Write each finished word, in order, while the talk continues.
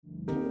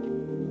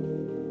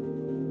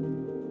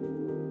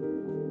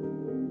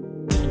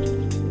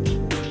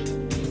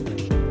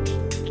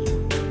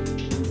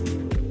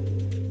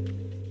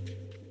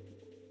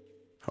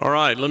All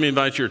right, let me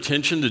invite your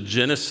attention to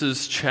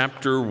Genesis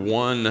chapter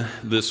 1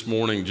 this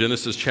morning.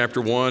 Genesis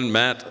chapter 1,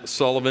 Matt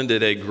Sullivan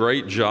did a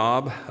great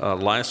job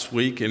last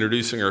week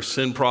introducing our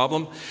sin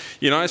problem.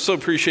 You know, I so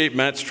appreciate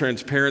Matt's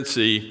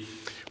transparency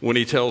when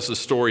he tells the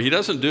story. He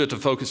doesn't do it to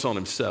focus on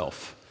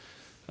himself.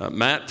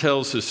 Matt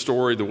tells his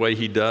story the way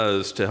he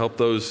does to help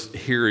those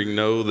hearing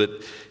know that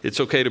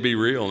it's okay to be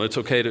real and it's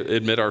okay to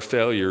admit our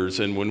failures.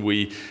 And when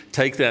we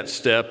take that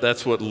step,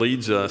 that's what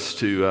leads us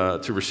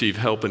to receive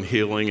help and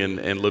healing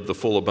and live the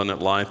full,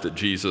 abundant life that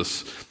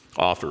Jesus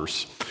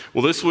offers.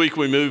 Well, this week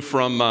we move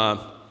from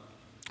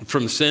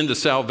sin to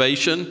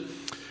salvation.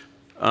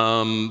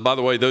 By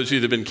the way, those of you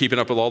that have been keeping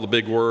up with all the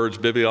big words,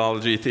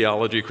 bibliology,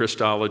 theology,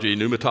 Christology,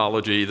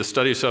 pneumatology, the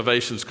study of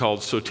salvation is called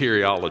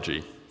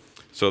soteriology.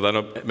 So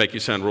that'll make you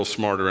sound real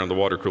smart around the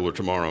water cooler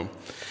tomorrow.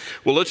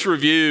 Well, let's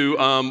review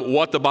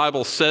what the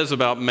Bible says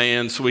about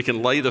man so we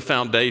can lay the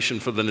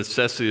foundation for the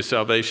necessity of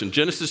salvation.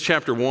 Genesis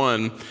chapter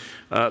 1,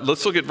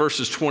 let's look at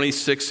verses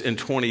 26 and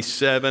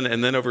 27,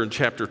 and then over in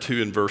chapter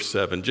 2 and verse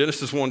 7.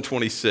 Genesis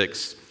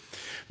 1:26.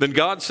 Then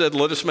God said,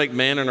 "Let us make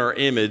man in our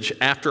image,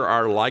 after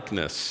our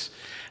likeness,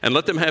 and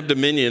let them have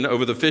dominion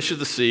over the fish of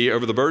the sea,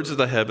 over the birds of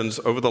the heavens,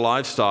 over the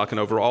livestock, and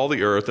over all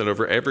the earth, and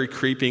over every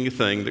creeping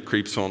thing that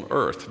creeps on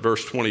earth."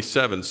 Verse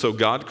 27, so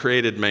God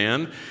created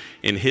man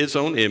in his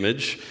own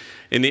image.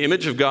 In the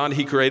image of God,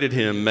 he created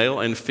him, male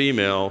and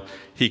female,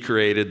 he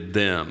created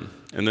them.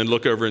 And then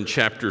look over in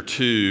chapter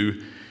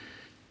 2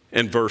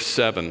 and verse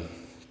 7.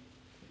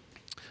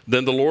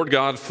 Then the Lord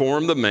God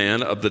formed the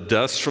man of the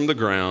dust from the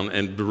ground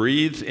and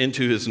breathed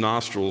into his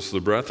nostrils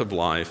the breath of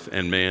life,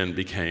 and man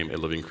became a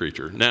living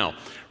creature. Now,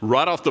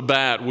 right off the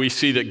bat, we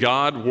see that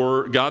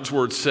God's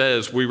word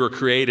says we were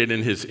created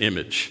in his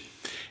image.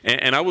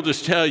 And I will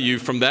just tell you,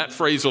 from that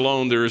phrase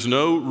alone, there is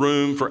no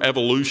room for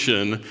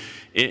evolution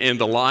in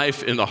the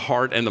life, in the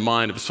heart, and the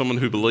mind of someone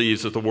who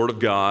believes that the Word of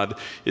God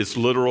is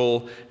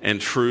literal and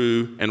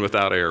true and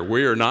without error.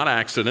 We are not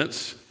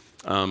accidents.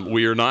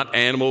 We are not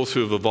animals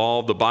who have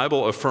evolved. The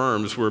Bible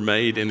affirms we're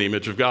made in the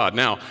image of God.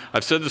 Now,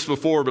 I've said this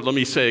before, but let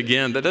me say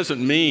again, that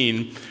doesn't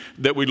mean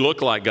that we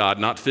look like God,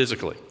 not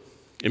physically.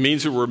 It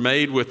means that we're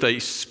made with a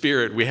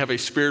spirit. We have a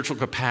spiritual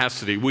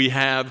capacity. We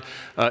have,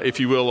 if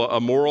you will,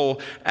 a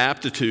moral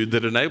aptitude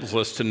that enables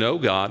us to know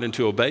God and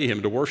to obey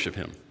Him, to worship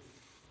Him.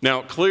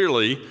 Now,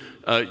 clearly,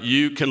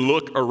 you can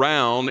look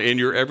around in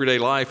your everyday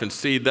life and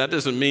see that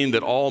doesn't mean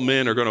that all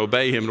men are going to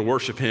obey Him, to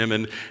worship Him,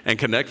 and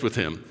connect with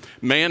Him.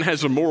 Man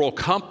has a moral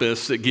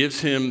compass that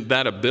gives him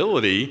that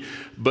ability,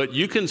 but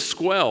you can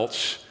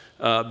squelch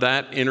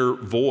that inner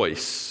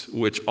voice,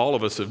 which all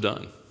of us have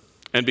done.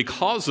 And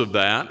because of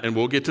that, and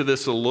we'll get to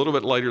this a little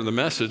bit later in the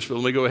message, but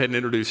let me go ahead and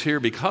introduce here,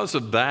 because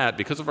of that,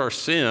 because of our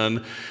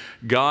sin,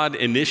 God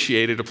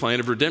initiated a plan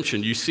of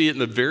redemption. You see it in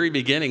the very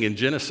beginning in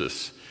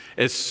Genesis.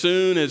 As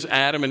soon as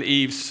Adam and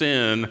Eve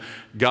sinned,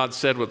 God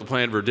said what the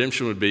plan of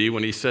redemption would be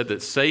when He said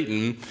that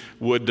Satan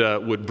would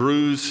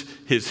bruise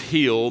his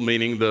heel,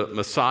 meaning the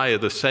Messiah,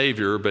 the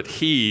Savior, but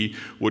he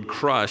would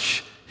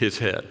crush his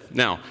head.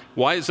 Now,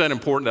 why is that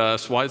important to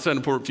us? Why is that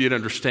important for you to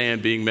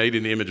understand being made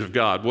in the image of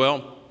God?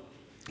 Well,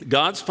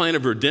 God's plan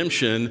of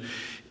redemption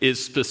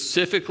is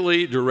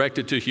specifically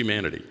directed to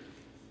humanity.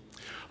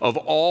 Of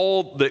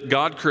all that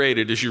God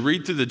created, as you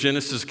read through the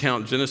Genesis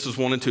account, Genesis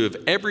 1 and 2, of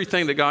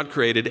everything that God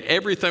created,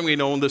 everything we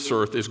know on this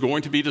earth is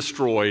going to be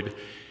destroyed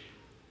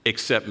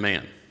except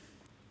man.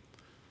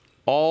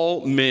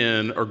 All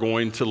men are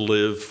going to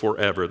live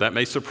forever. That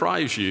may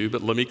surprise you,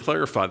 but let me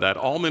clarify that.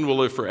 All men will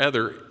live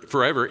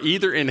forever,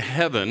 either in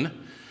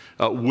heaven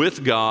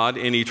with God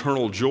in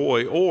eternal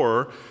joy,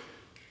 or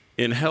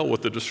in hell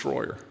with the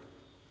destroyer,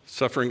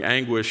 suffering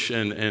anguish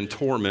and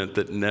torment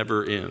that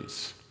never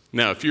ends.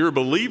 Now, if you're a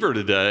believer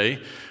today,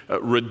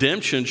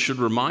 redemption should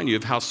remind you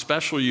of how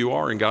special you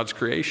are in God's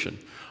creation.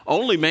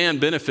 Only man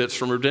benefits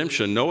from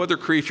redemption. No other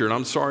creature, and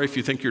I'm sorry if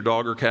you think your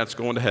dog or cat's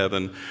going to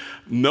heaven,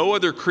 no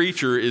other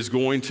creature is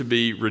going to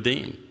be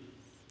redeemed.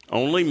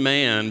 Only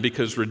man,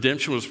 because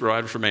redemption was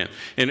provided for man.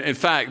 And in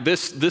fact,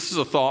 this is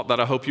a thought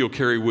that I hope you'll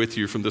carry with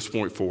you from this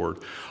point forward.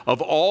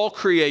 Of all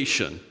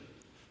creation,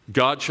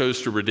 God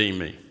chose to redeem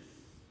me.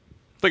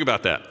 Think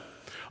about that.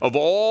 Of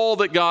all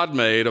that God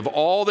made, of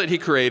all that He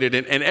created,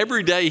 and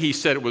every day He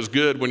said it was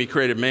good. When He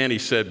created man, He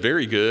said,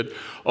 very good.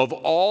 Of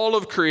all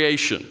of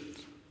creation,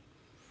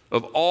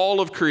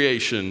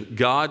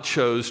 God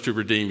chose to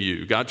redeem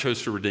you. God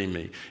chose to redeem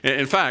me.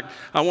 In fact,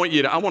 I want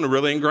to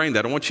really ingrain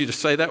that. I want you to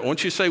say that. I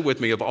want you to say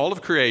with me, of all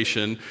of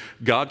creation,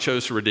 God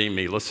chose to redeem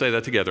me. Let's say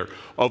that together.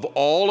 Of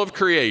all of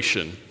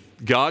creation,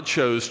 God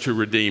chose to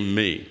redeem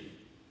me.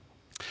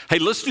 Hey,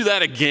 let's do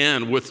that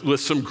again with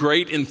some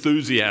great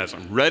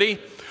enthusiasm. Ready?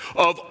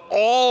 Of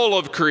all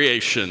of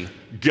creation,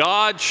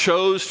 God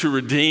chose to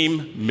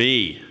redeem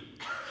me.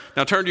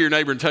 Now turn to your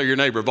neighbor and tell your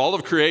neighbor, of all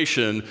of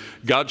creation,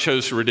 God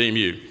chose to redeem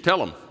you. Tell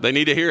them. They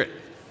need to hear it.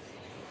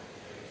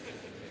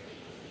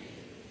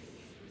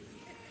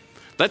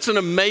 That's an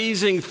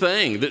amazing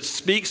thing that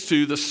speaks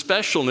to the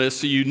specialness,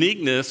 the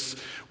uniqueness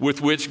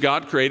with which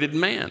God created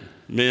man,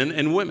 men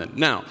and women.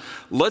 Now,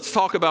 let's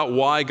talk about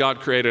why God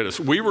created us.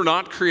 We were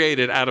not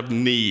created out of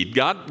need.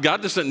 God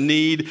doesn't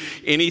need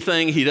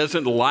anything. He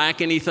doesn't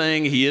lack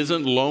anything. He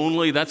isn't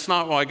lonely. That's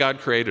not why God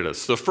created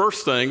us. The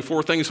first thing,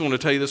 4 things I want to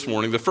tell you this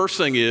morning. The first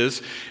thing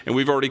is, and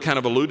we've already kind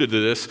of alluded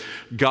to this,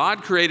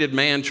 God created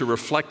man to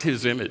reflect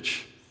his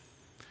image.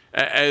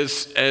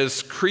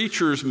 As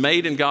creatures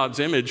made in God's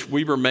image,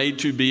 we were made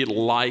to be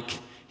like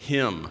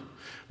him.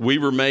 We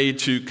were made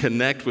to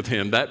connect with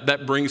him.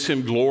 That brings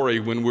him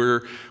glory. When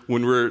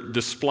we're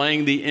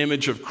displaying the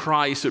image of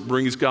Christ, it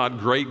brings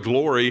God great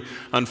glory.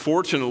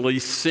 Unfortunately,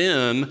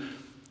 sin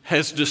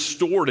has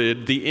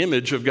distorted the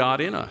image of God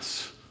in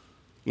us.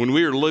 When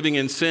we are living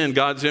in sin,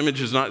 God's image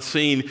is not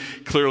seen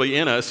clearly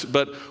in us.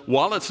 But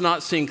while it's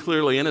not seen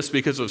clearly in us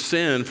because of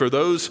sin, for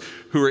those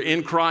who are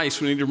in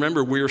Christ, we need to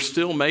remember we are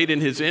still made in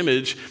his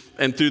image.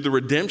 And through the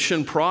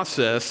redemption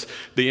process,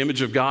 the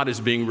image of God is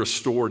being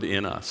restored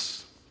in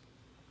us.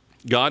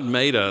 God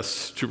made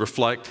us to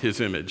reflect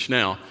his image.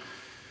 Now,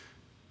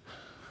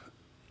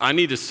 I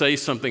need to say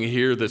something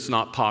here that's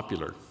not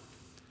popular.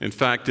 In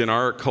fact, in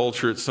our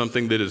culture, it's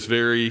something that is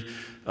very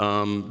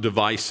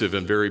divisive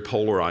and very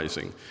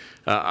polarizing.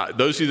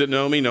 Those of you that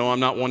know me know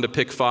I'm not one to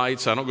pick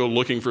fights. I don't go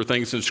looking for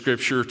things in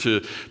Scripture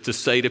to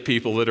say to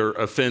people that are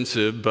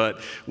offensive. But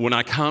when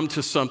I come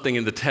to something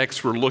in the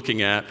text we're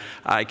looking at,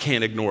 I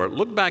can't ignore it.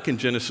 Look back in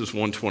Genesis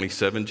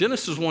 1:27.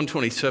 Genesis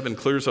 1:27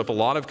 clears up a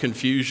lot of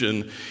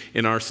confusion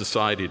in our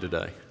society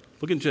today.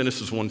 Look in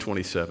Genesis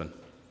 1:27.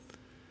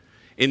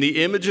 In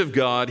the image of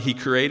God, he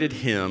created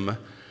him,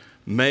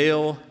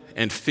 male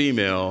and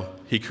female,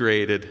 he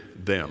created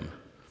them.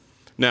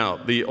 Now,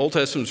 the Old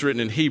Testament is written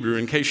in Hebrew.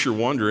 In case you're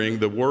wondering,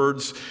 the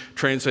words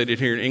translated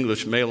here in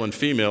English, male and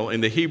female,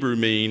 in the Hebrew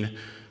mean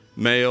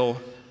male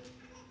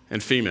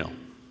and female.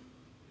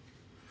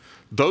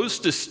 Those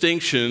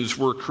distinctions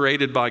were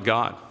created by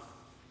God,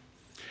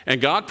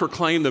 and God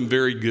proclaimed them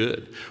very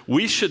good.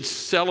 We should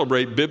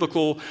celebrate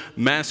biblical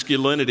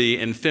masculinity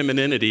and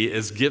femininity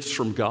as gifts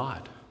from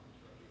God.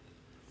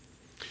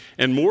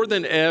 And more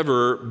than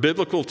ever,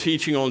 biblical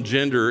teaching on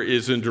gender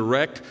is in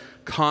direct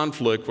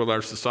conflict with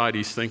our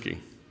society's thinking.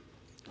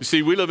 You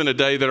see, we live in a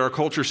day that our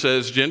culture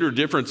says gender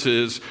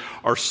differences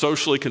are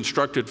socially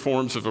constructed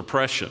forms of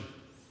oppression,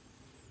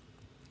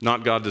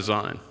 not God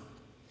designed.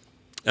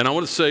 And I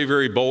want to say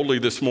very boldly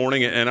this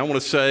morning, and I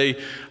want to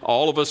say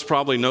all of us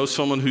probably know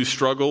someone who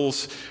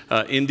struggles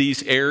in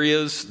these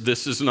areas.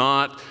 This is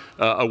not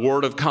a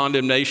word of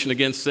condemnation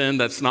against sin.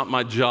 That's not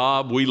my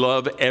job. We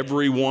love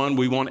everyone.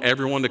 We want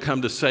everyone to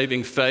come to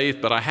saving faith.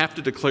 But I have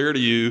to declare to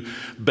you,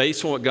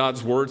 based on what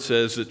God's word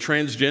says, that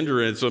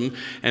transgenderism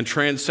and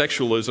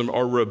transsexualism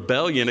are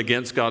rebellion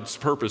against God's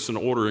purpose and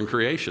order in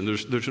creation.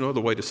 There's no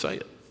other way to say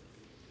it.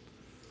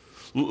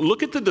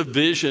 Look at the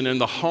division and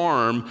the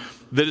harm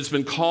that has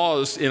been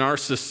caused in our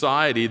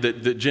society,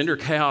 that gender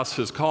chaos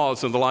has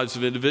caused in the lives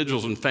of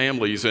individuals and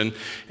families and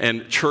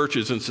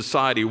churches and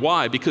society.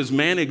 Why? Because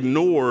man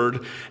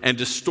ignored and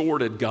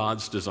distorted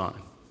God's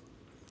design.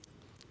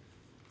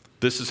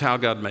 This is how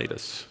God made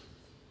us.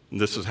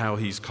 And this is how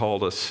he's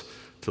called us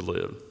to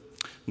live.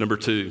 Number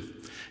 2,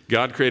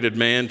 God created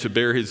man to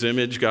bear his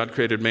image. God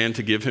created man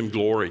to give him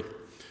glory.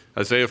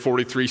 Isaiah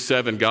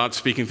 43:7, God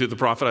speaking through the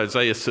prophet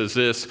Isaiah says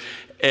this,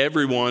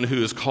 everyone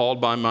who is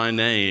called by my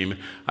name,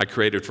 I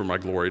created for my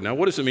glory. Now,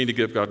 what does it mean to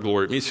give God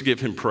glory? It means to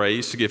give him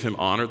praise, to give him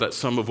honor. That's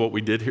some of what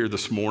we did here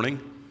this morning.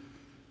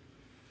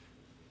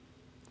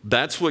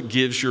 That's what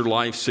gives your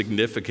life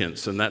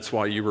significance, and that's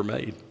why you were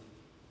made.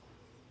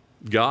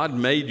 God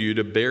made you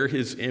to bear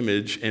his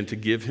image and to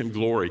give him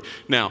glory.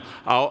 Now,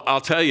 I'll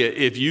tell you,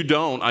 if you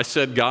don't, I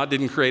said God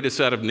didn't create us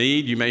out of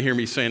need. You may hear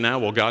me saying now,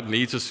 well, God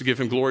needs us to give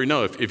him glory.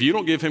 No, if you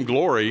don't give him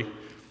glory,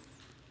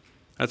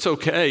 that's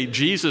okay.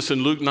 Jesus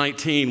in Luke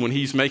 19, when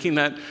he's making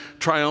that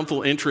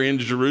triumphal entry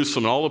into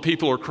Jerusalem, all the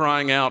people are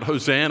crying out,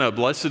 Hosanna,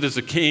 blessed is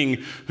the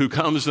King who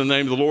comes in the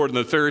name of the Lord. And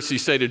the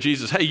Pharisees say to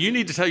Jesus, hey, you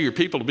need to tell your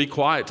people to be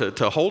quiet,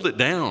 to hold it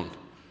down.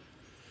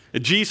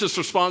 And Jesus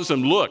responds to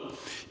them, look,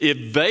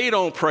 if they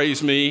don't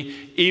praise me,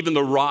 even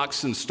the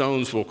rocks and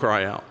stones will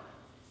cry out.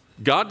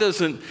 God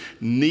doesn't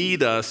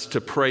need us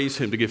to praise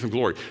him to give him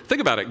glory.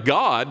 Think about it.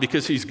 God,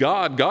 because he's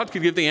God, God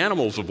could give the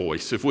animals a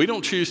voice. If we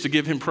don't choose to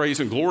give him praise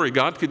and glory,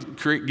 God could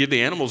give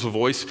the animals a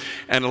voice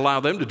and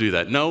allow them to do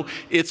that. No,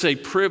 it's a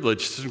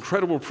privilege. It's an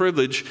incredible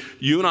privilege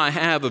you and I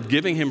have of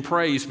giving him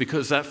praise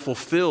because that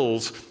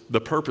fulfills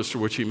the purpose for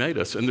which he made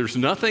us. And there's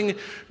nothing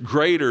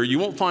greater, you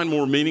won't find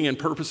more meaning and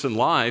purpose in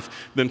life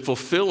than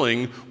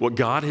fulfilling what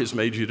God has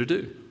made you to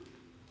do.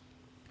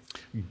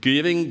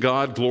 Giving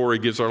God glory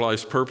gives our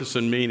lives purpose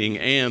and meaning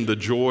and the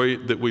joy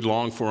that we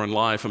long for in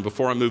life. And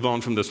before I move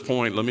on from this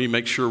point, let me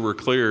make sure we're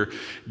clear.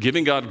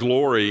 Giving God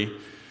glory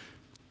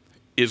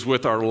is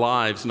with our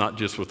lives, not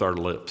just with our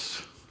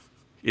lips.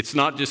 It's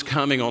not just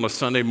coming on a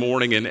Sunday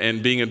morning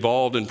and being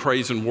involved in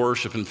praise and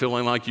worship and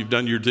feeling like you've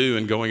done your due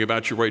and going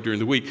about your way during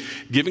the week.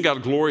 Giving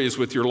God glory is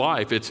with your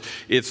life.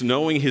 It's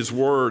knowing His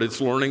Word.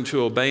 It's learning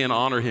to obey and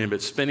honor Him.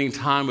 It's spending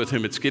time with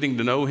Him. It's getting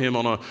to know Him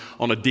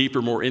on a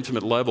deeper, more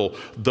intimate level.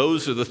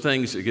 Those are the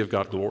things that give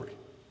God glory.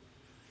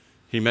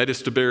 He made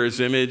us to bear His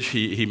image.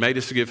 He made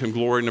us to give Him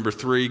glory. Number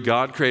 3,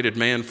 God created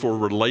man for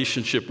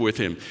relationship with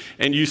Him.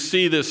 And you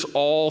see this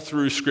all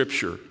through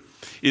Scripture.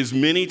 As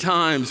many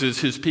times as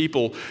His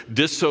people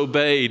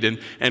disobeyed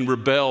and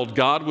rebelled,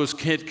 God was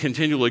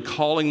continually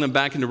calling them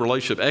back into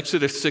relationship.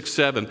 Exodus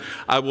 6:7,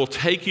 I will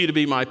take you to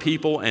be my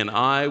people and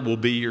I will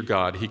be your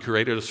God. He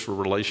created us for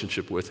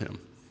relationship with Him.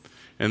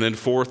 And then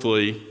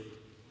fourthly,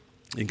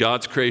 in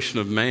God's creation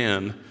of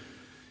man,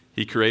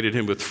 He created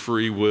him with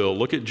free will.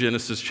 Look at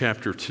Genesis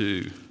chapter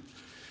 2,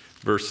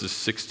 verses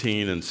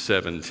 16 and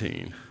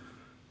 17.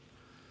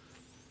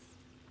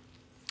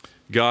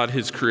 God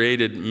has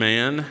created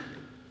man.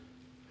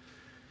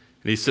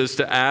 And He says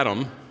to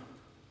Adam,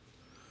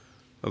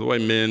 by the way,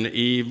 men,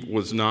 Eve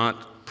was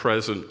not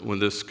present when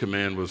this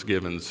command was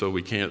given, so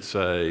we can't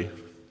say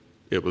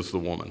it was the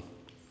woman.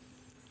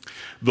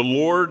 The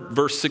Lord,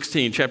 verse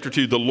 16, chapter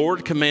 2, the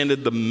Lord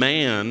commanded the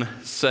man,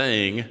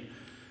 saying,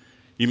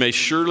 you may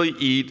surely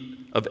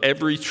eat of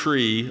every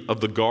tree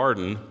of the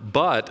garden,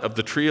 but of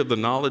the tree of the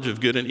knowledge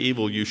of good and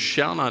evil you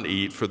shall not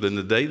eat, for in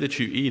the day that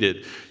you eat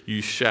it,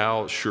 you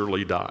shall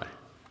surely die.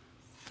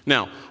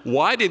 Now,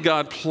 why did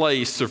God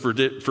place the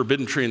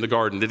forbidden tree in the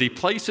garden? Did He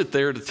place it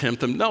there to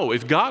tempt them? No.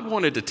 If God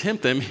wanted to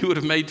tempt them, He would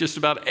have made just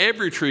about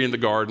every tree in the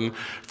garden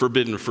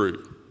forbidden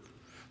fruit.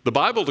 The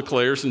Bible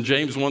declares in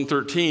James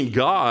 1:13,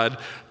 God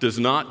does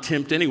not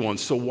tempt anyone.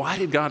 So why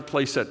did God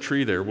place that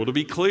tree there? Well, to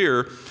be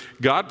clear,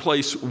 God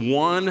placed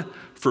one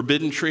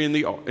forbidden tree in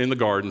the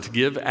garden to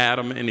give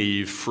Adam and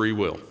Eve free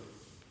will.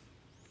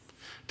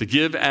 To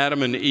give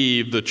Adam and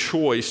Eve the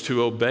choice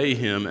to obey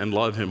Him and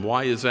love Him.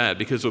 Why is that?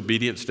 Because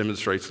obedience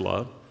demonstrates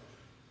love.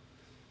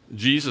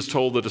 Jesus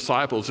told the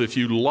disciples, if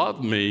you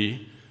love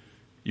me,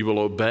 you will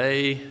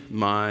obey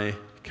my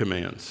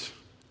commands.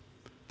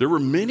 There were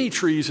many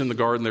trees in the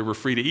garden they were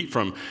free to eat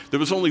from. There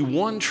was only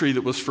one tree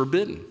that was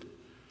forbidden.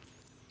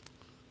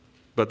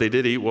 But they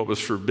did eat what was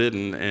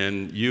forbidden,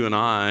 and you and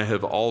I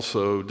have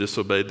also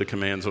disobeyed the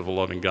commands of a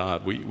loving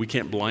God. We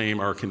can't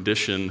blame our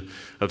condition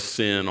of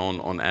sin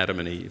on Adam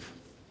and Eve.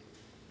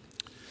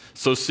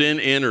 So sin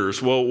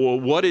enters. Well,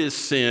 what is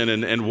sin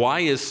and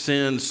why is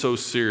sin so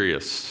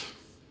serious?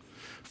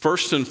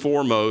 First and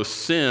foremost,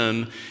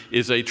 sin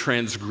is a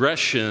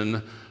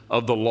transgression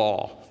of the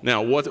law.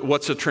 Now,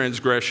 what's a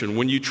transgression?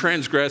 When you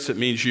transgress, it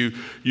means you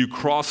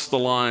cross the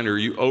line or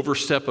you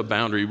overstep a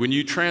boundary. When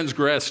you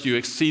transgress, you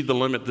exceed the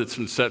limit that's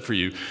been set for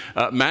you.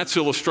 Matt's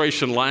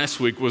illustration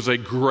last week was a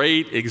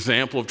great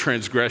example of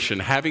transgression.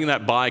 Having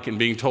that bike and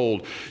being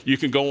told, you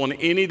can go on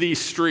any of these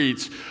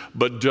streets,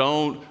 but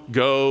don't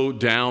go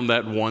down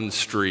that one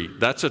street.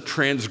 That's a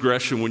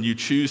transgression when you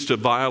choose to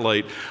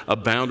violate a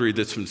boundary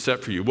that's been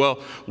set for you.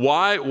 Well,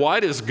 why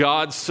does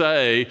God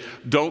say,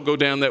 don't go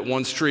down that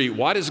one street?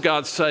 Why does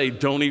God say,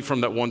 don't eat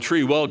from that one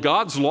tree? Well,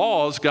 God's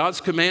laws,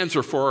 God's commands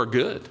are for our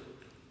good.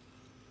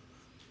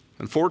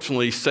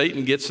 Unfortunately,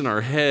 Satan gets in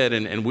our head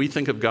and we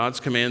think of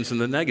God's commands in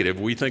the negative.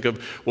 We think of,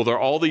 well, there are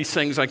all these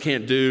things I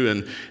can't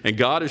do and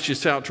God is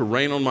just out to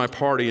rain on my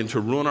party and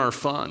to ruin our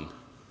fun.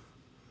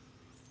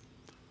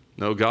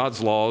 No, God's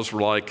laws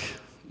were like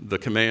the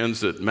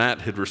commands that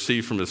Matt had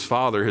received from his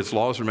father. His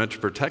laws are meant to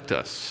protect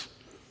us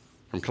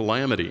from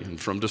calamity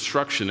and from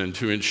destruction and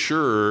to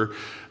ensure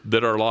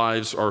that our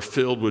lives are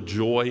filled with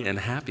joy and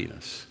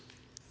happiness.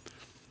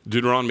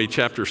 Deuteronomy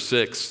chapter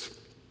 6,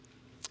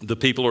 the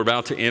people are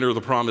about to enter the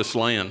promised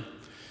land.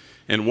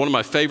 And one of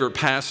my favorite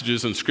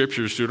passages in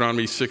Scripture is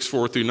Deuteronomy 6,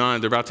 4 through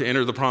 9. They're about to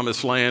enter the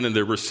promised land and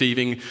they're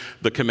receiving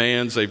the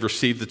commands. They've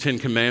received the 10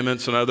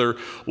 Commandments and other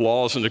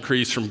laws and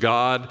decrees from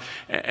God.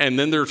 And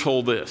then they're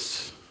told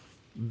this,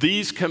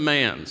 these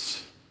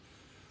commands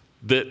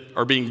that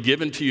are being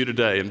given to you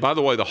today. And by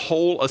the way, the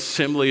whole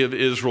assembly of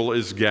Israel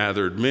is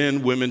gathered.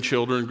 Men, women,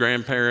 children,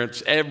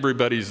 grandparents,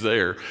 everybody's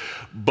there.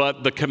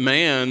 But the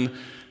command,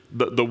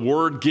 the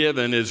word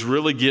given is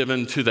really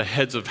given to the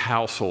heads of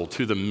household,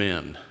 to the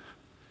men.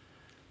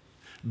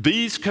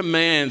 These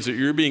commands that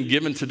you're being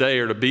given today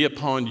are to be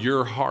upon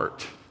your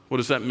heart. What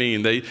does that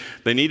mean? They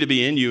need to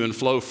be in you and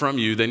flow from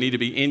you. They need to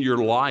be in your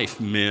life,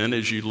 men,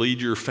 as you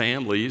lead your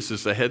families,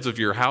 as the heads of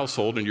your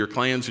household and your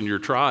clans and your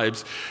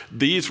tribes.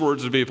 These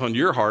words will be upon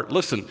your heart.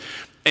 Listen,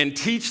 and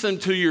teach them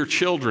to your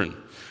children.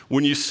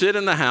 When you sit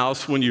in the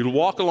house, when you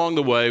walk along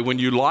the way, when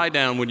you lie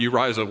down, when you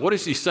rise up. What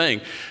is he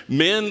saying?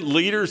 Men,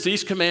 leaders,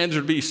 these commands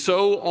are to be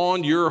so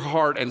on your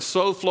heart and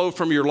so flow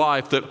from your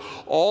life that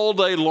all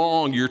day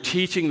long you're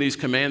teaching these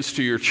commands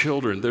to your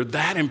children. They're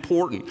that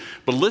important.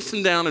 But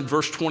listen down in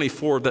verse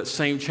 24 of that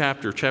same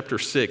chapter, chapter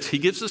 6. He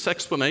gives this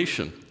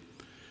explanation.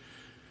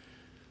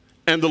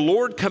 And the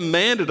Lord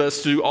commanded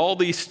us to do all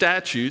these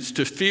statutes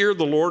to fear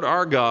the Lord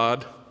our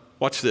God.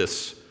 Watch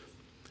this.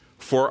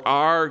 For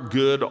our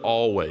good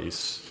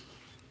always.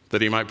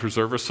 that he might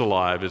preserve us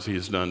alive as he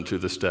has done to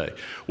this day.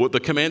 What the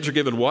commands are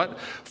given what?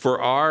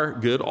 For our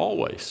good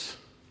always.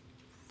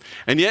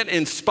 And yet,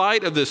 in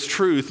spite of this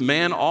truth,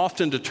 man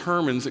often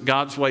determines that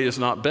God's way is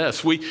not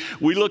best. We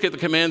look at the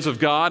commands of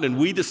God and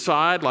we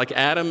decide, like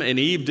Adam and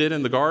Eve did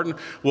in the garden,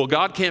 well,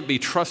 God can't be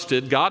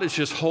trusted. God is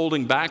just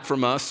holding back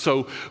from us,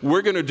 so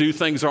we're going to do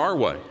things our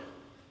way.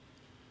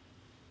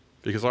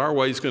 Because our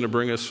way is going to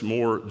bring us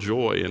more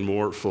joy and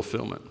more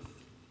fulfillment.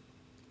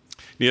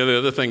 You know, the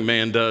other thing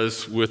man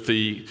does with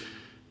the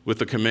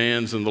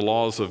commands and the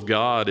laws of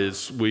God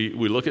is we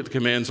look at the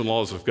commands and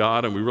laws of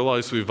God and we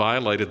realize we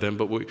violated them,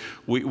 but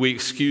we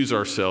excuse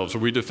ourselves or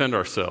we defend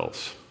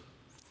ourselves.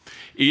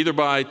 Either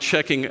by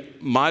checking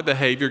my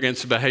behavior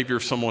against the behavior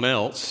of someone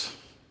else,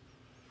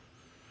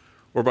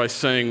 or by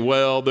saying,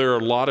 well, there are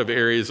a lot of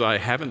areas I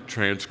haven't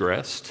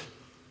transgressed.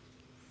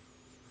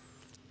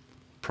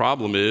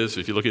 Problem is,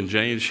 if you look in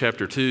James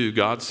chapter 2,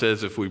 God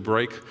says if we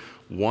break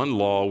one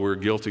law, we're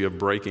guilty of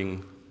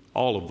breaking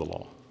all of the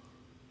law.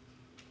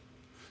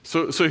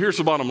 So here's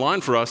the bottom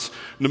line for us.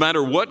 No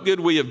matter what good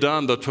we have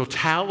done, the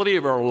totality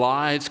of our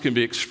lives can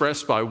be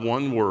expressed by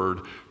one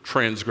word: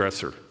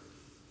 transgressor.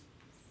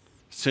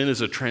 Sin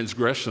is a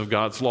transgression of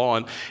God's law.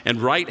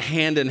 And right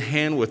hand in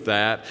hand with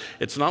that,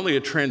 it's not only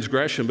a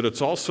transgression, but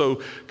it's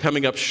also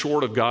coming up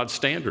short of God's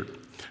standard.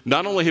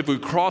 Not only have we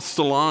crossed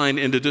the line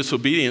into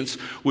disobedience,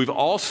 we've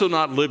also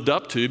not lived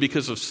up to,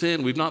 because of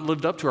sin, we've not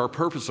lived up to our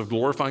purpose of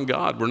glorifying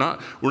God. We're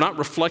not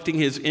reflecting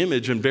his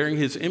image and bearing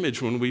his image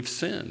when we've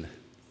sinned.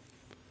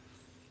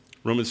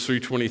 Romans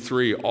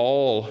 3:23,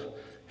 all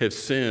have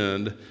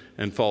sinned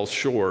and fall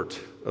short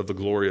of the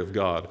glory of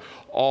God.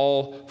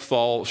 All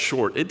fall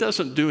short. It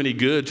doesn't do any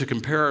good to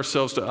compare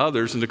ourselves to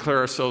others and declare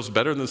ourselves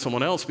better than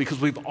someone else,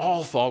 because we've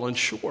all fallen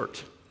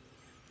short.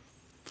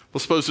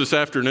 Let's suppose this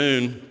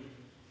afternoon,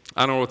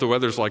 I don't know what the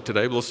weather's like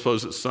today, but let's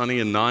suppose it's sunny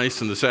and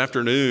nice, and this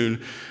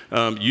afternoon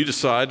you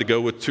decide to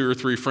go with 2 or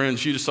 3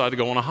 friends, you decide to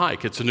go on a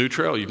hike. It's a new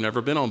trail you've never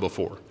been on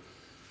before.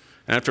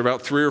 After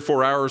about 3 or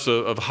 4 hours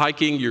of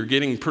hiking, you're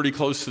getting pretty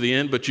close to the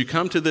end, but you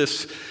come to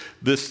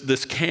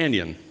this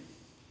canyon.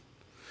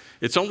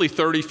 It's only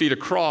 30 feet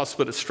across,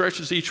 but it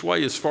stretches each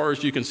way as far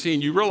as you can see,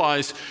 and you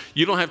realize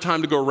you don't have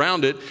time to go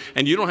around it,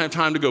 and you don't have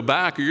time to go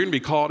back, or you're going to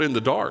be caught in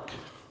the dark.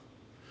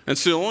 And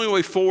so the only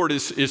way forward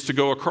is to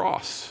go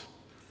across.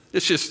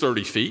 It's just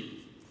 30 feet.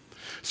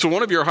 So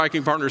one of your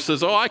hiking partners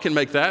says, oh, I can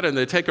make that, and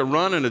they take a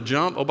run and a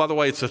jump. Oh, by the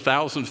way, it's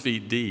 1,000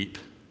 feet deep.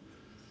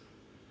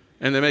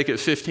 And they make it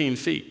 15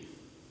 feet.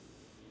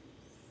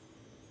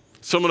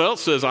 Someone else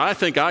says, I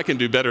think I can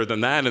do better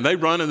than that, and they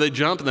run and they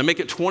jump and they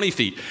make it 20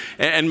 feet.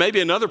 And maybe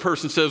another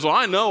person says, well,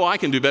 I know I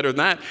can do better than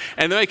that,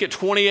 and they make it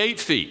 28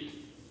 feet.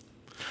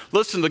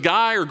 Listen, the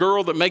guy or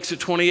girl that makes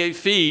it 28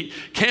 feet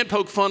can't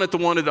poke fun at the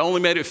one that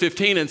only made it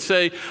 15 and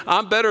say,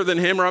 I'm better than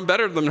him or I'm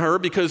better than her,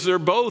 because they're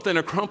both in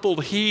a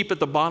crumpled heap at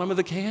the bottom of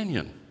the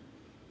canyon.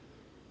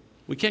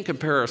 We can't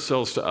compare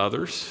ourselves to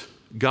others.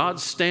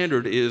 God's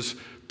standard is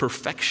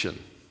perfection.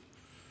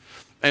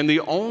 And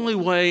the only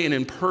way an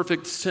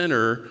imperfect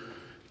sinner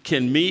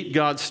can meet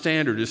God's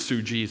standard is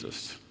through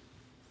Jesus,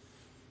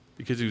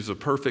 because he was a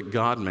perfect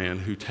God-man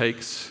who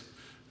takes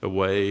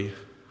away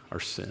our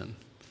sin.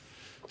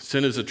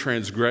 Sin is a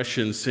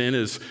transgression. Sin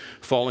is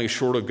falling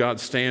short of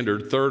God's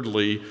standard.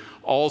 Thirdly,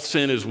 all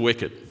sin is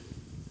wicked.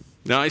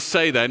 Now, I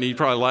say that, and you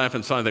probably laugh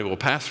inside and think, well,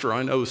 Pastor,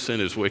 I know sin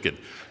is wicked.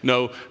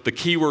 No, the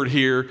key word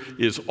here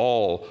is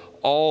all.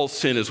 All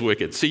sin is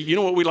wicked. See, you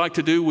know what we like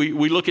to do?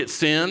 We look at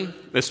sin,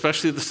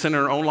 especially the sin in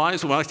our own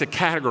lives, and we like to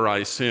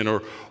categorize sin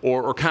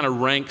or kind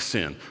of rank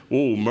sin.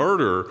 Oh,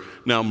 murder.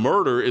 Now,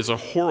 murder is a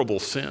horrible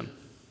sin.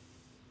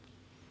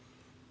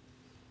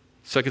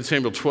 2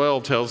 Samuel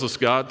 12 tells us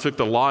God took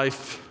the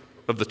life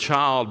of the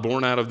child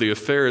born out of the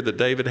affair that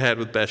David had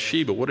with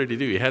Bathsheba. What did he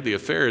do? He had the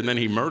affair, and then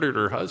he murdered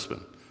her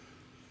husband.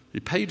 He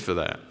paid for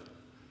that.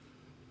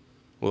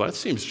 Well, that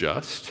seems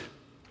just.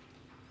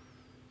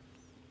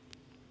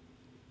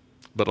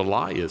 But a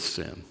lie is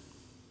sin.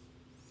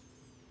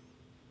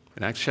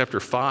 In Acts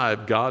chapter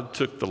 5, God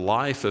took the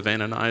life of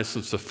Ananias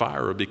and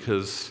Sapphira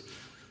because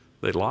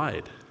they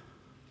lied.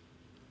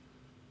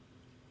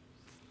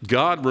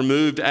 God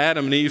removed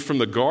Adam and Eve from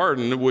the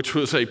garden, which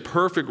was a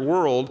perfect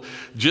world,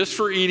 just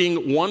for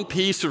eating one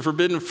piece of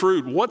forbidden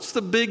fruit. What's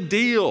the big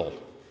deal?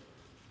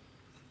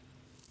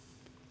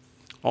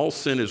 All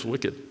sin is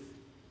wicked.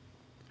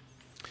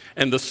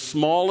 And the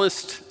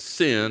smallest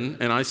sin,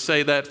 and I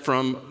say that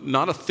from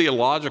not a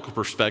theological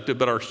perspective,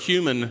 but our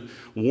human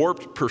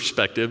warped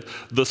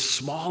perspective, the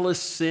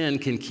smallest sin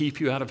can keep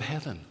you out of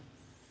heaven.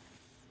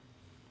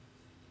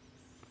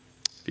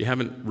 If you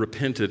haven't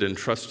repented and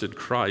trusted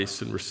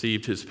Christ and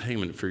received his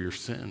payment for your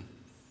sin.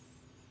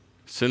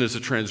 Sin is a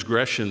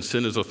transgression.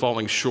 Sin is a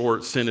falling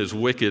short. Sin is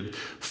wicked.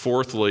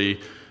 Fourthly,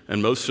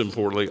 and most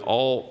importantly,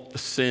 all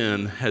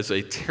sin has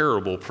a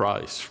terrible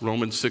price.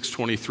 Romans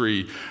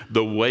 6:23,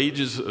 the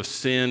wages of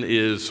sin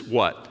is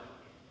what?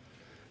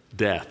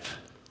 Death.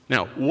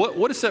 Now,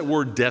 what does that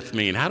word death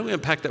mean? How do we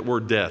unpack that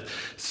word death?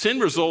 Sin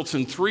results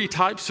in 3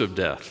 types of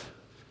death.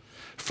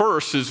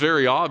 First is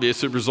very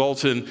obvious. It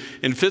results in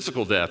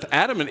physical death.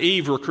 Adam and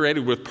Eve were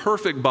created with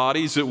perfect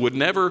bodies that would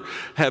never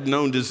have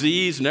known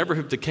disease, never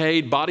have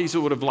decayed, bodies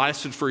that would have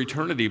lasted for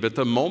eternity. But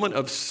the moment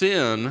of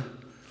sin,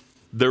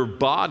 their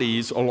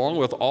bodies, along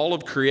with all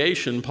of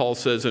creation, Paul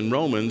says in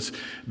Romans,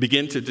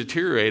 begin to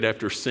deteriorate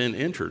after sin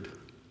entered.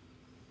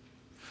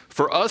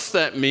 For us,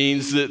 that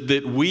means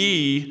that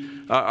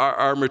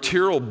our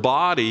material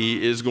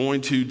body is going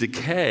to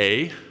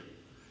decay,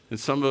 and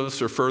some of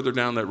us are further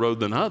down that road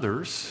than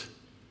others.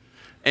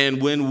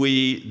 And when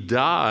we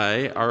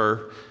die,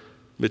 our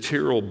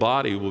material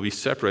body will be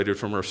separated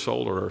from our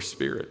soul or our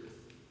spirit.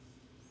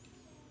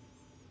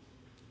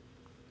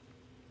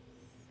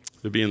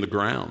 It'll be in the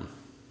ground.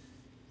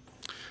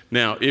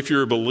 Now, if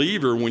you're a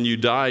believer, when you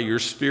die, your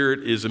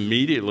spirit is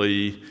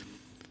immediately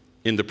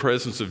in the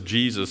presence of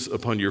Jesus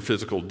upon your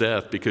physical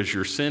death because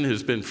your sin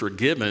has been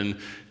forgiven.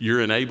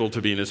 You're enabled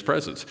to be in his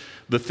presence.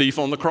 The thief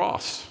on the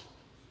cross,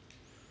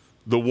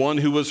 the one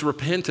who was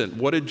repentant,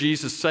 what did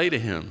Jesus say to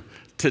him?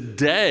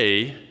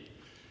 Today,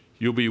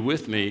 you'll be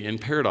with me in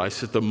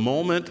paradise. At the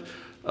moment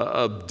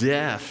of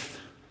death,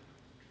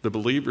 the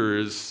believer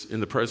is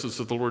in the presence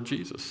of the Lord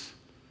Jesus.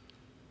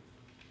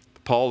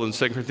 Paul in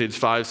 2 Corinthians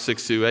 5,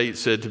 6-8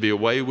 said to be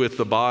away with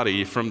the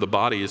body from the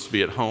body is to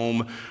be at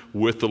home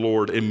with the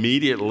Lord.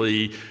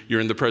 Immediately,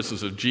 you're in the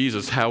presence of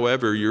Jesus.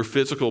 However, your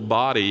physical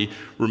body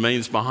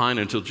remains behind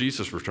until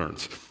Jesus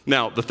returns.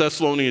 Now, the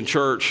Thessalonian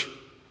church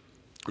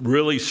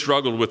really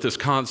struggled with this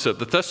concept.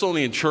 The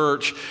Thessalonian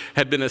church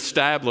had been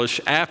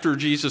established after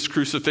Jesus'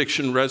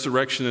 crucifixion,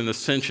 resurrection, and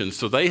ascension.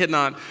 So they had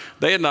not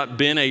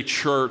been a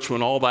church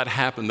when all that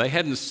happened. They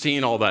hadn't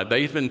seen all that.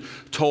 They had been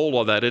told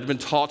all that. It had been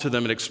taught to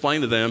them and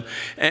explained to them.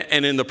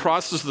 And in the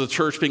process of the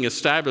church being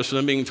established and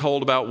them being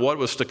told about what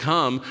was to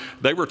come,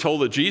 they were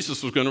told that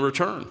Jesus was going to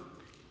return.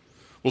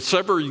 Well,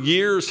 several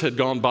years had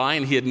gone by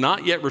and he had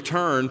not yet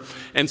returned,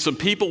 and some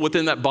people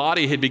within that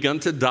body had begun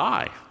to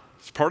die.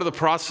 It's part of the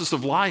process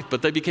of life,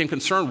 but they became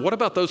concerned. What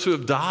about those who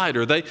have died?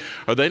 Are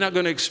they not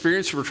going to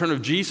experience the return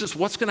of Jesus?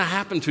 What's going to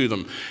happen to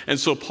them? And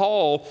so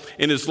Paul,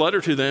 in his letter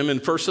to them in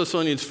 1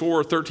 Thessalonians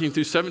 4,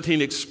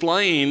 13-17,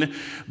 explained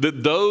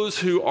that those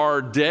who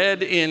are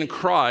dead in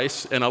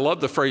Christ, and I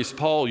love the phrase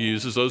Paul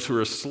uses, those who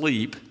are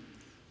asleep.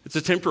 It's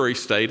a temporary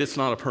state. It's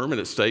not a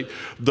permanent state.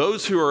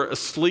 Those who are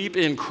asleep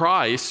in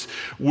Christ,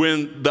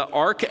 when the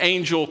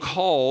archangel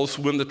calls,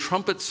 when the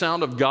trumpet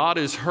sound of God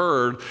is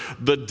heard,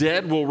 the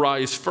dead will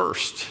rise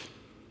first.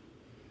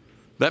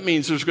 That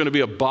means there's going to be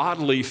a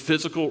bodily,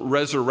 physical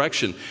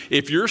resurrection.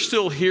 If you're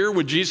still here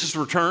when Jesus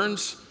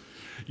returns,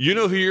 you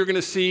know who you're going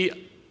to see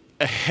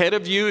ahead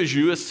of you as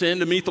you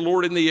ascend to meet the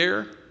Lord in the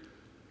air?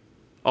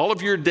 All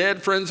of your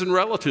dead friends and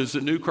relatives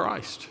that knew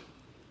Christ.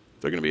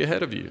 They're going to be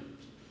ahead of you.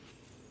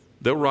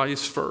 They'll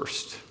rise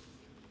first.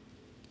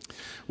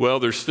 Well,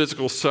 there's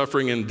physical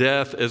suffering and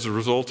death as a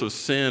result of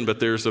sin, but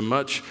there's a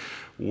much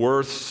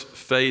worse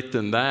fate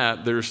than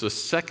that. There's a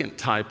second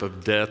type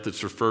of death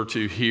that's referred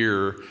to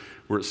here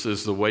where it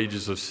says the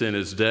wages of sin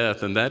is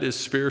death, and that is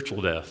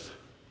spiritual death.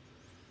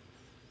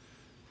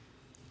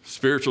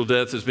 Spiritual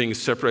death is being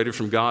separated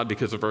from God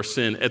because of our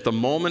sin. At the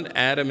moment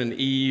Adam and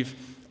Eve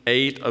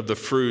ate of the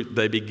fruit,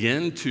 they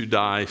begin to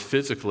die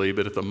physically,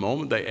 but at the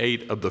moment they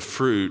ate of the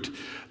fruit,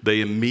 they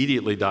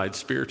immediately died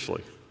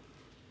spiritually.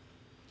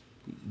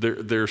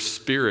 Their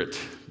spirit,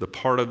 the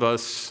part of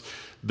us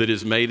that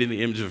is made in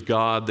the image of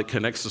God, that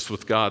connects us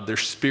with God, their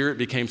spirit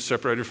became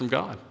separated from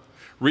God.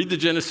 Read the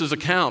Genesis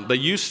account. They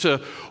used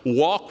to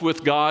walk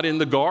with God in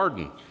the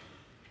garden.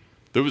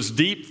 There was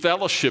deep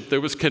fellowship, there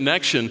was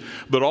connection,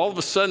 but all of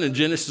a sudden in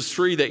Genesis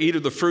 3, they eat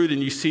of the fruit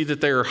and you see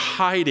that they are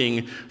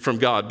hiding from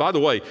God. By the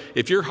way,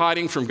 if you're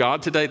hiding from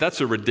God today,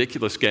 that's a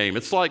ridiculous game.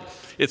 It's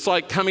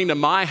like coming to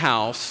my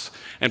house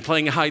and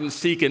playing hide and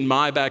seek in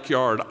my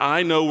backyard.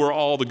 I know where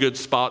all the good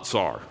spots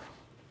are.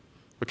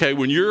 Okay,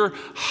 when you're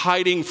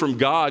hiding from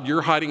God,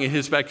 you're hiding in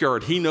his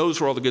backyard. He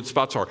knows where all the good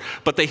spots are.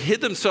 But they hid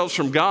themselves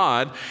from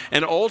God,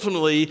 and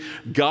ultimately,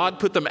 God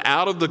put them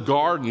out of the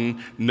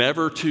garden,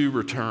 never to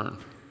return.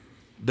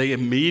 They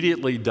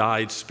immediately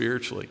died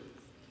spiritually.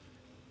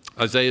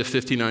 Isaiah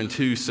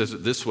 59:2 says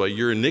it this way: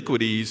 your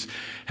iniquities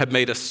have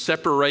made a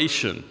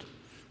separation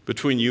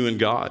between you and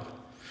God.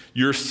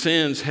 Your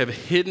sins have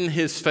hidden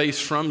his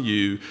face from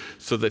you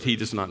so that he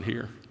does not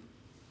hear.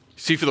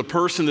 See, for the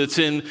person that's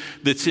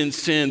in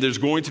sin, there's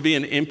going to be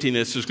an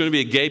emptiness. There's going to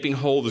be a gaping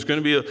hole. There's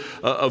going to be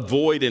a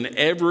void in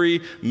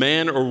every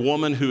man or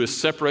woman who is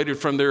separated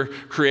from their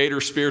Creator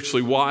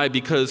spiritually. Why?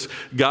 Because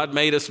God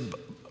made us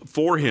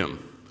for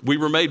him. We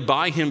were made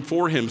by him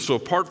for him. So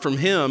apart from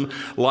him,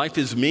 life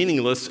is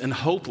meaningless and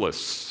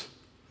hopeless.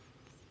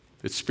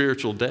 It's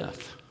spiritual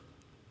death.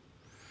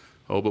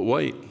 Oh, but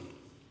wait.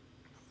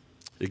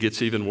 It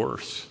gets even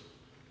worse.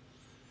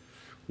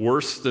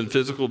 Worse than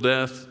physical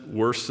death,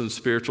 worse than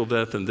spiritual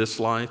death in this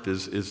life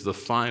is the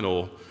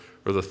final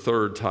or the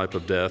third type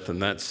of death, and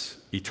that's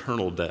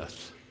eternal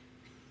death.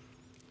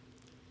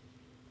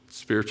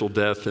 Spiritual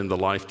death in the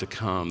life to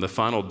come. The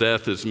final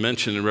death is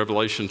mentioned in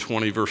Revelation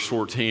 20, verse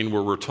 14,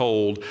 where we're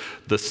told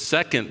the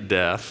second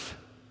death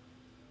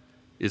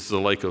is the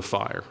lake of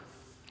fire.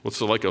 What's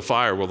the lake of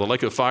fire? Well, the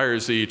lake of fire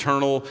is the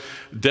eternal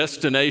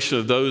destination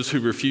of those who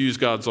refuse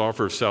God's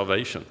offer of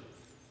salvation.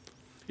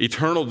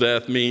 Eternal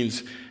death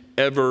means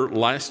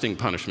everlasting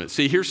punishment.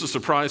 See, here's the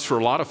surprise for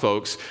a lot of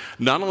folks.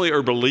 Not only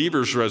are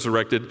believers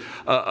resurrected,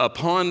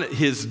 upon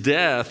his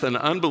death, an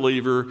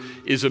unbeliever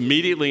is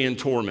immediately in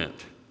torment.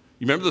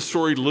 You remember the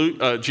story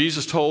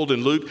Jesus told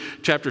in Luke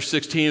chapter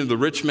 16 of the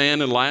rich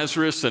man and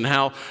Lazarus, and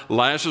how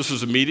Lazarus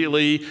was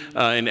immediately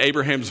in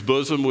Abraham's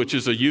bosom, which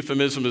is a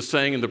euphemism of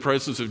saying in the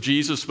presence of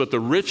Jesus. But the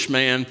rich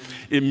man,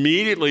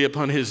 immediately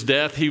upon his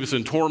death, he was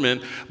in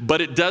torment.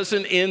 But it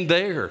doesn't end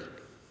there.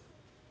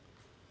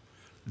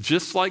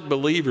 Just like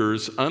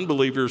believers,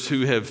 unbelievers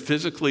who have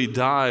physically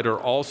died are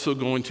also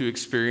going to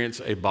experience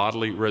a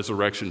bodily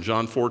resurrection.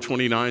 John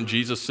 4:29,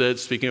 Jesus said,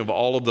 speaking of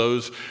all of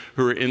those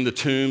who are in the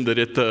tomb,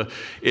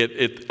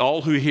 that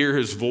all who hear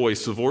his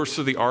voice, the voice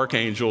of the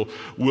archangel,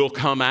 will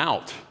come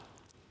out.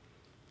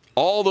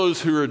 All those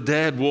who are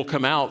dead will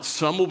come out.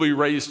 Some will be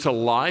raised to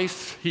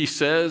life, he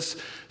says.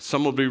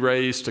 Some will be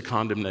raised to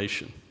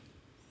condemnation.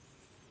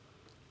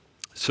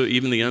 So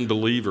even the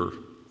unbeliever,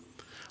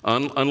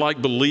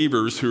 unlike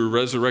believers who are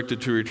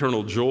resurrected to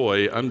eternal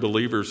joy,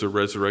 unbelievers are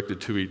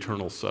resurrected to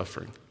eternal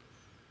suffering.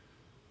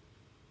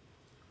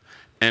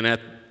 And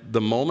at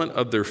the moment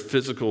of their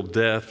physical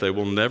death, they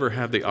will never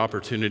have the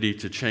opportunity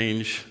to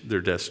change their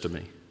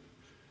destiny.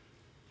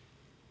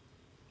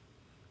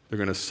 They're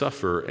going to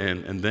suffer,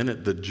 and then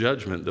at the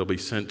judgment, they'll be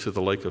sent to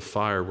the lake of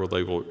fire where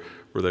they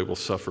will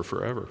suffer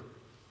forever.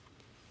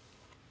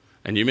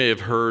 And you may have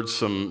heard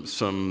some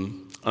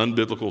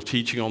unbiblical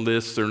teaching on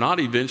this. They're not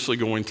eventually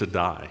going to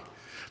die.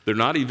 They're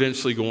not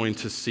eventually going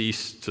to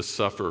cease to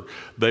suffer.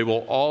 They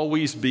will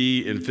always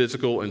be in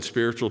physical and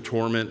spiritual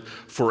torment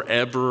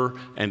forever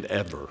and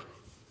ever.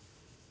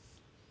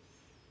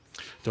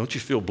 Don't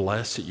you feel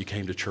blessed that you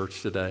came to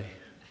church today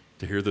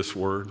to hear this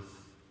word?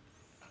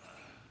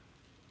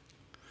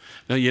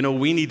 Now,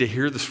 we need to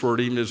hear this word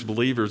even as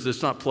believers.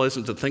 It's not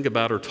pleasant to think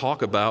about or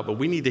talk about, but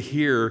we need to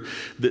hear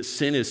that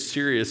sin is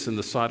serious in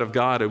the sight of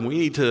God. And we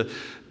need to,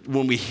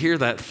 when we hear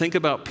that, think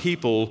about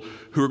people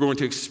who are going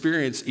to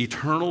experience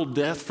eternal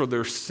death for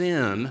their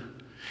sin,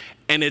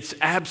 and it's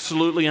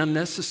absolutely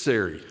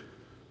unnecessary.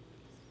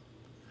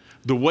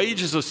 The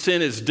wages of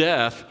sin is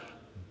death,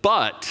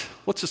 but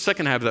what's the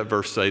second half of that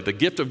verse say? The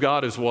gift of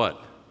God is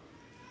what?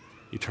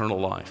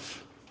 Eternal life.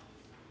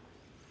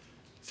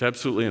 It's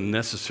absolutely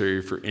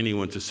unnecessary for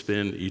anyone to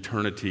spend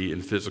eternity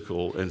in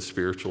physical and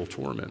spiritual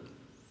torment.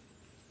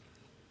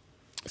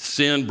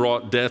 Sin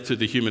brought death to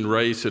the human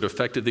race. It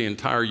affected the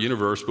entire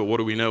universe, but what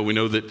do we know? We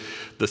know that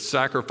the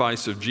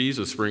sacrifice of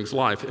Jesus brings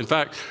life. In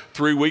fact,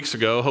 3 weeks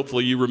ago,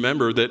 hopefully you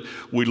remember that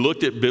we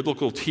looked at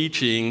biblical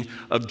teaching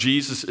of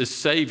Jesus as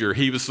Savior.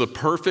 He was the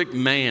perfect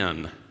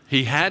man.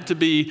 He had to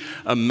be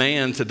a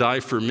man to die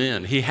for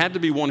men. He had to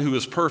be one who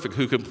was perfect,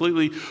 who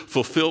completely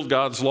fulfilled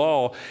God's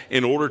law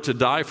in order to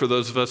die for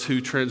those of us who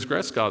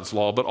transgress God's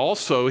law. But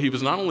also, he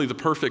was not only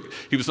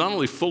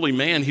fully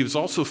man, he was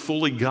also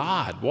fully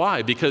God.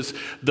 Why? Because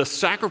the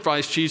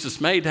sacrifice Jesus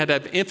made had to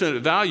have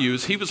infinite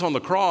values. He was on the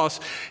cross.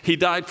 He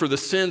died for the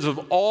sins of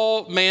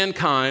all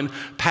mankind,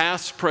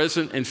 past,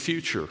 present, and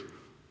future.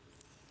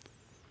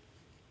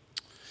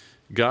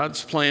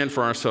 God's plan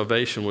for our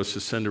salvation was to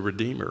send a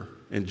Redeemer.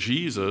 And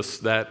Jesus,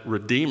 that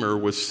Redeemer,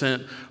 was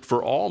sent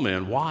for all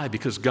men. Why?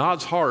 Because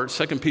God's heart,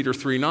 2 Peter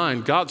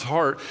 3:9, God's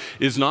heart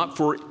is not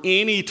for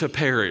any to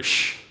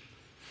perish,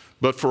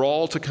 but for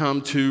all to come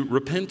to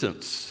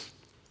repentance.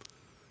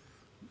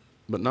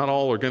 But not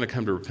all are going to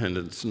come to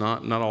repentance.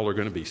 Not all are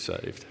going to be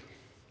saved.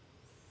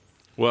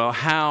 Well,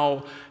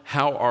 how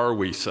are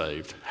we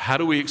saved? How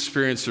do we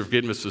experience the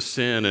forgiveness of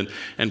sin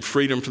and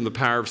freedom from the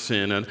power of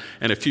sin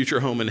and a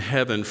future home in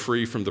heaven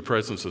free from the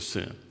presence of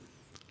sin?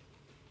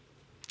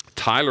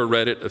 Tyler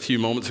read it a few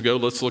moments ago.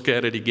 Let's look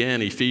at it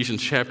again.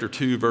 Ephesians chapter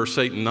 2, verse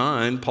 8 and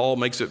 9. Paul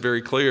makes it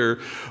very clear.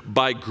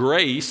 By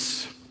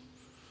grace,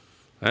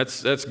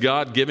 that's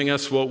God giving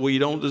us what we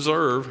don't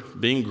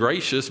deserve, being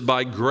gracious.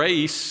 By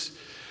grace,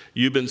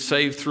 you've been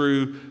saved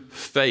through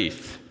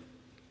faith.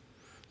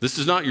 This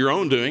is not your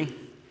own doing.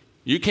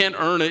 You can't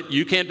earn it.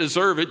 You can't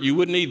deserve it. You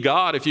wouldn't need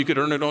God if you could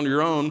earn it on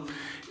your own.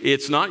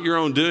 It's not your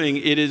own doing.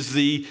 It is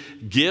the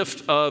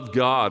gift of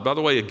God. By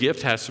the way, a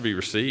gift has to be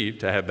received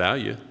to have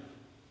value.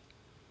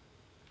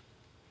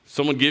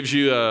 Someone gives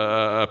you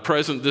a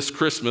present this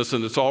Christmas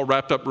and it's all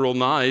wrapped up real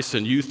nice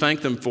and you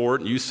thank them for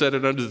it and you set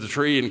it under the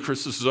tree and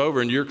Christmas is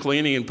over and you're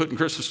cleaning and putting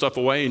Christmas stuff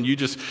away and you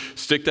just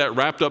stick that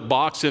wrapped up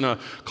box in a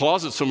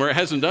closet somewhere. It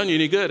hasn't done you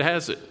any good,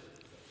 has it?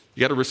 You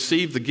got to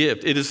receive the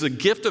gift. It is the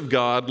gift of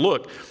God,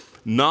 look,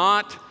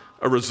 not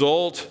a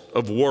result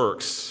of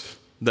works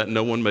that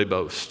no one may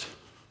boast.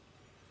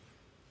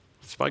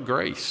 It's by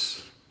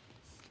grace.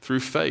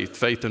 Through faith.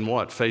 Faith in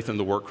what? Faith in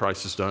the work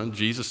Christ has done.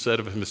 Jesus said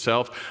of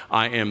himself,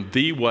 I am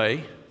the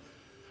way,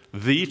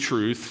 the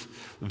truth,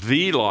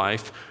 the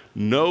life.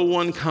 No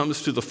one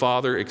comes to the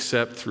Father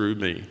except through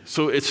me.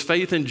 So it's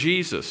faith in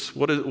Jesus.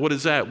 What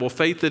is that? Well,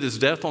 faith that his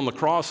death on the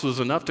cross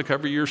was enough to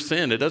cover your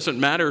sin. It doesn't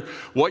matter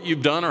what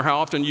you've done or how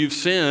often you've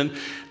sinned.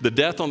 The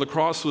death on the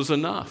cross was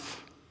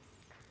enough.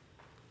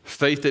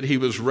 Faith that he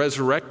was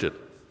resurrected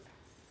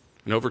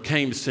and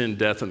overcame sin,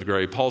 death, and the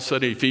grave. Paul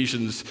said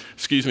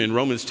in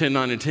Romans 10,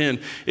 9, and 10,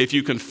 if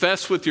you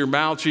confess with your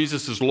mouth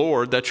Jesus is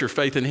Lord, that's your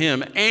faith in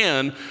him,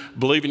 and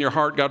believe in your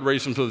heart God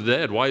raised him from the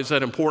dead. Why is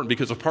that important?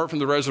 Because apart from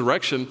the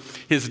resurrection,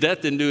 his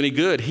death didn't do any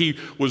good. He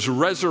was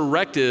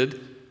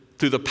resurrected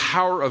through the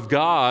power of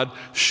God,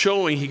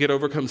 showing he could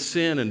overcome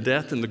sin and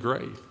death and the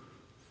grave.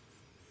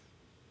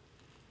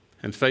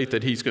 And faith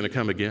that he's going to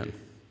come again.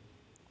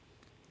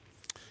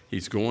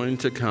 He's going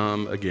to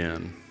come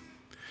again.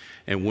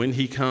 And when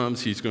he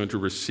comes, he's going to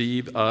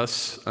receive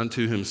us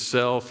unto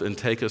himself and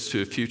take us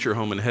to a future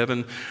home in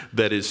heaven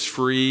that is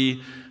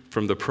free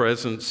from the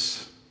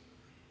presence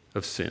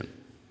of sin.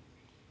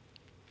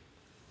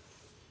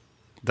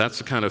 That's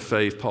the kind of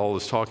faith Paul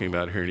is talking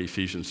about here in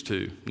Ephesians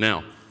 2.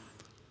 Now,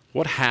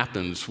 what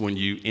happens when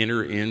you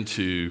enter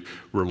into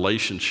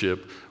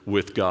relationship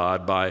with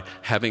God by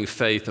having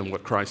faith in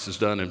what Christ has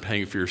done and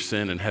paying for your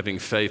sin and having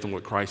faith in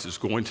what Christ is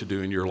going to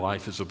do in your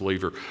life as a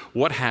believer?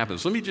 What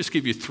happens? Let me just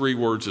give you 3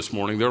 words this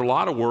morning. There are a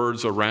lot of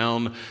words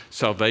around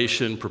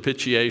salvation,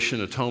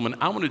 propitiation, atonement.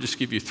 I want to just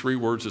give you 3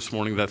 words this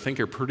morning that I think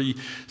are pretty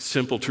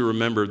simple to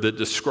remember that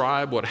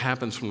describe what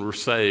happens when we're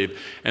saved.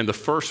 And the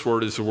first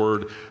word is the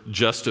word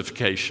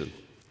justification.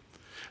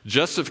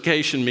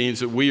 Justification means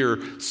that we are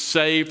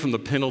saved from the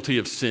penalty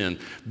of sin.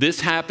 This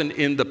happened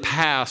in the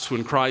past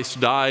when Christ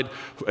died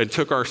and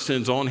took our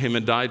sins on him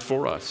and died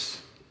for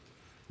us.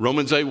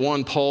 Romans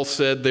 8:1, Paul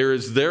said, there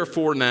is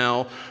therefore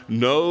now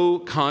no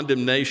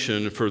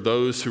condemnation for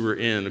those who are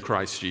in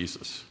Christ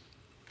Jesus.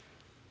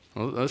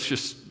 Well,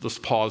 let's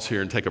pause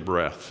here and take a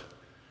breath.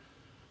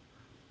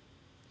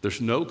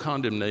 There's no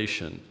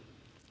condemnation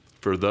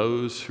for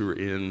those who are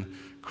in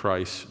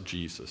Christ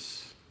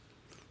Jesus.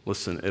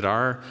 Listen, at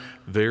our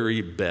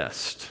very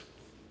best,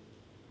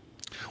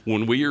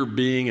 when we are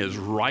being as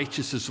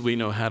righteous as we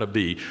know how to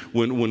be,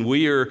 when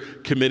we are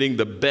committing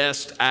the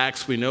best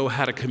acts we know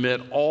how to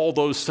commit, all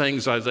those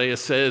things Isaiah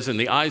says in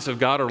the eyes of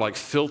God are like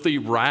filthy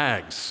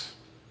rags.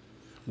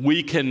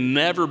 We can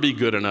never be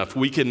good enough.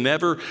 We can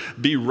never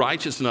be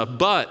righteous enough.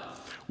 But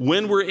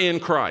when we're in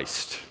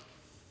Christ,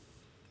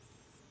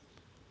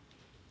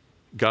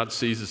 God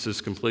sees us as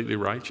completely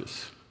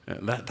righteous.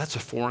 And that's a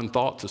foreign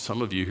thought to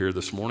some of you here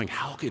this morning.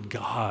 How could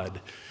God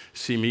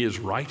see me as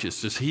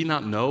righteous? Does he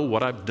not know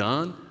what I've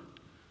done?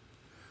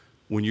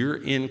 When you're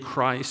in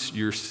Christ,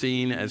 you're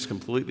seen as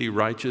completely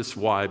righteous.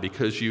 Why?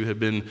 Because you have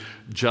been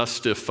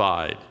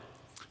justified.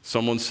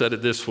 Someone said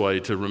it this way,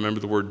 to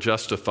remember the word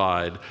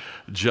justified,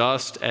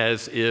 just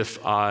as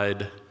if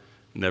I'd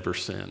never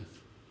sinned.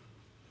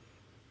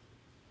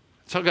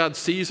 That's how God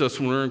sees us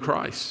when we're in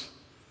Christ.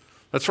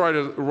 That's why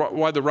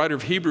the writer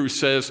of Hebrews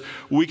says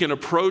we can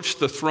approach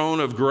the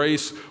throne of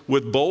grace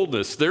with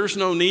boldness. There's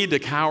no need to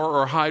cower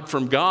or hide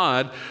from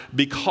God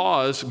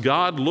because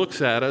God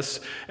looks at us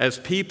as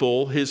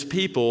people, his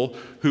people,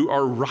 who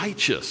are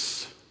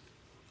righteous.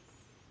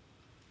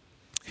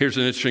 Here's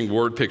an interesting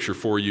word picture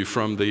for you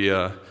from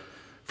the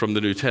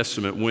New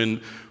Testament.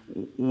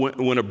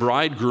 When a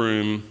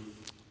bridegroom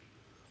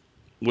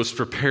was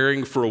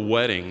preparing for a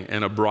wedding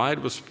and a bride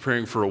was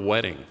preparing for a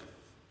wedding,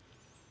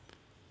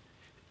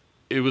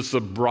 it was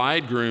the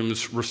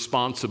bridegroom's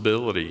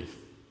responsibility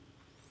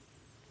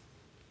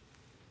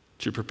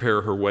to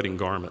prepare her wedding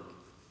garment.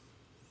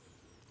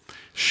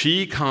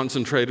 She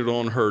concentrated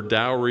on her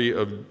dowry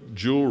of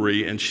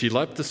jewelry, and she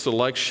left the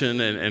selection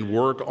and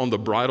work on the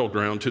bridal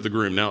gown to the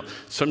groom. Now,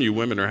 some of you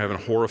women are having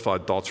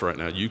horrified thoughts right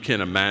now. You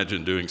can't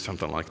imagine doing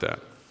something like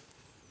that.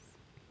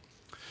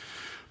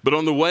 But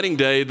on the wedding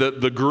day,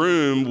 the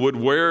groom would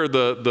wear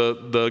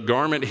the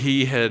garment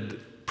he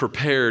had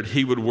prepared.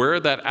 He would wear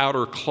that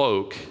outer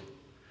cloak,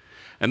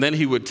 and then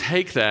he would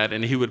take that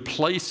and he would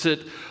place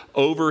it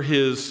over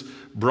his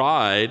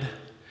bride,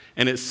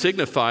 and it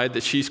signified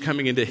that she's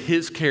coming into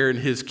his care and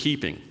his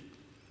keeping.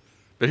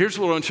 But here's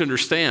what I want you to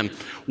understand.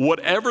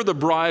 Whatever the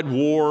bride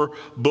wore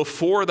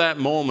before that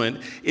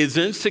moment is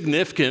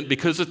insignificant,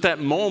 because at that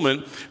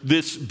moment,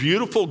 this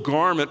beautiful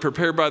garment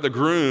prepared by the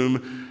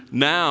groom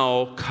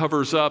now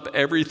covers up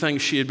everything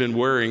she had been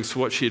wearing, so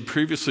what she had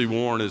previously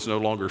worn is no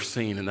longer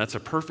seen. And that's a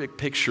perfect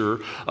picture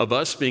of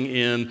us being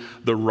in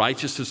the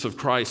righteousness of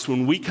Christ.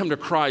 When we come to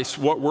Christ,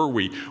 what were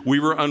we? We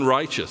were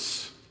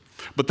unrighteous.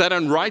 But that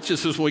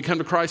unrighteousness, when we come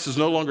to Christ, is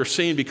no longer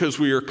seen because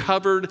we are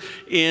covered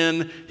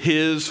in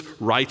his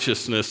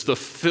righteousness. The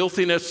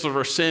filthiness of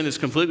our sin is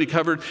completely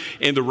covered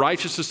in the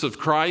righteousness of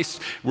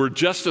Christ. We're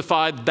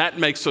justified. That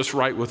makes us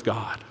right with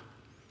God.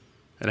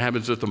 And it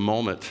happens at the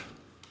moment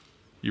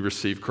you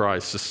receive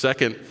Christ. The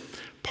second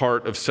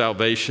part of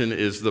salvation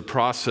is the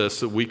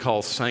process that we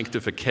call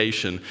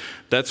sanctification.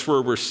 That's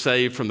where we're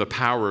saved from the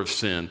power of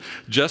sin.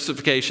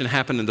 Justification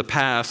happened in the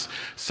past.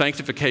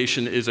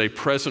 Sanctification is a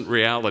present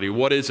reality.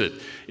 What is it?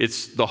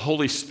 It's the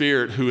Holy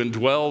Spirit who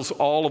indwells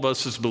all of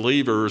us as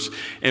believers,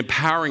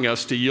 empowering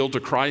us to yield to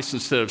Christ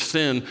instead of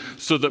sin,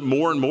 so that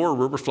more and more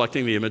we're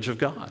reflecting the image of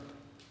God.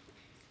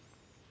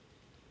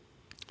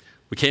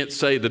 We can't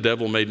say the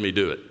devil made me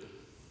do it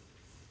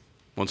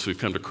once we've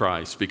come to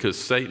Christ, because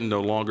Satan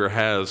no longer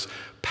has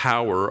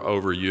power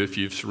over you if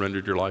you've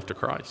surrendered your life to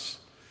Christ.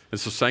 And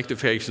so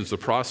sanctification is the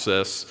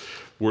process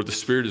where the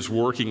Spirit is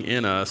working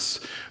in us,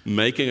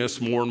 making us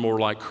more and more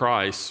like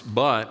Christ.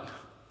 But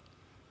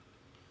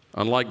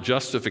unlike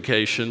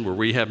justification, where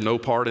we have no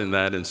part in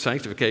that, in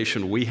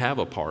sanctification we have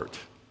a part.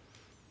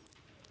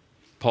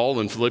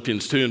 Paul in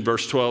Philippians 2 and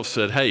verse 12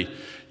 said, hey,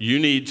 you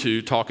need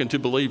to, talking to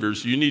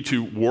believers, you need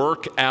to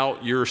work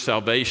out your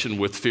salvation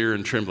with fear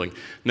and trembling.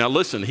 Now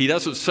listen, he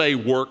doesn't say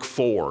work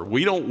for.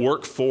 We don't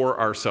work for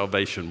our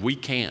salvation. We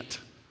can't.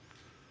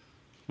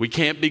 We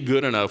can't be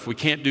good enough. We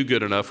can't do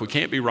good enough. We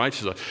can't be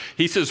righteous enough.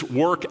 He says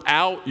work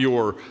out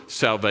your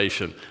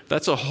salvation.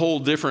 That's a whole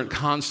different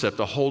concept,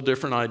 a whole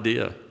different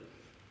idea.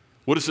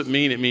 What does it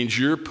mean? It means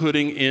you're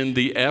putting in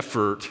the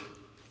effort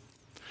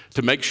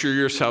to make sure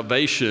your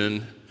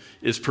salvation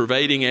is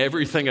pervading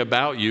everything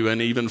about you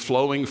and even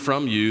flowing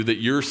from you,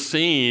 that you're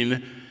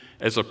seen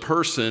as a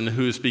person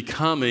who is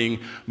becoming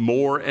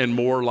more and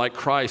more like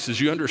Christ. As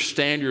you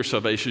understand your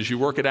salvation, as you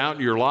work it out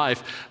in your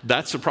life,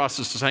 that's the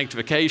process of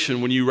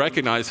sanctification, when you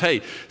recognize,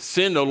 hey,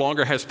 sin no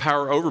longer has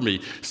power over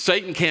me.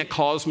 Satan can't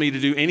cause me to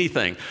do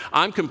anything.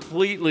 I'm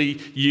completely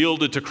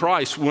yielded to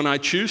Christ when I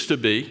choose to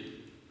be,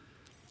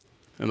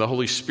 and the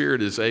Holy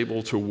Spirit is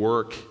able to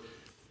work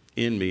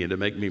in me and to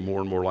make me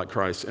more and more like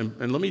Christ.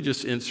 And let me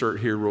just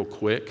insert here real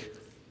quick.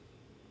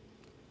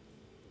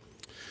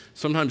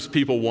 Sometimes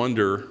people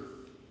wonder,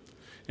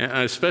 and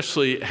I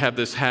especially have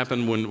this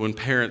happen when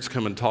parents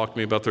come and talk to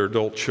me about their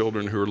adult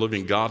children who are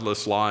living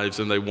godless lives,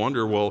 and they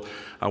wonder, well,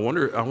 I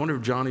wonder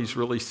if Johnny's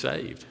really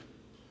saved.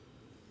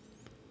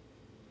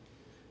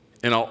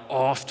 And I'll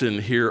often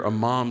hear a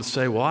mom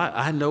say, well,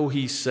 I know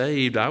he's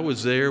saved. I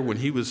was there when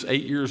he was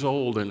 8 years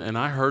old, and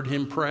I heard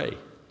him pray.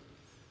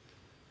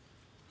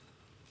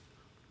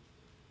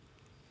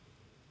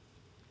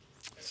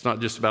 It's not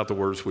just about the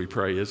words we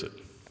pray, is it?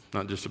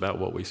 Not just about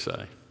what we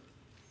say.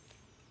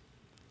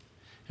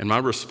 And my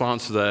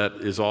response to that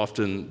is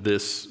often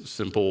this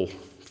simple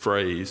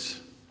phrase: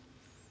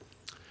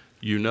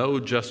 you know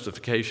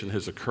justification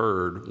has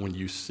occurred when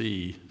you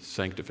see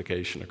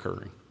sanctification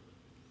occurring.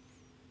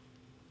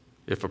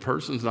 If a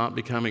person's not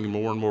becoming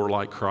more and more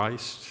like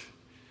Christ,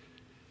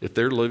 if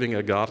they're living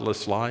a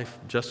godless life,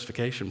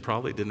 justification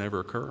probably didn't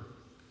ever occur.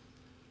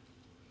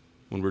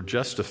 When we're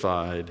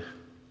justified,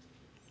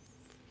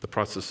 the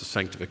process of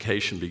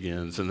sanctification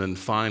begins. And then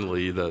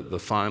finally, the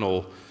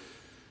final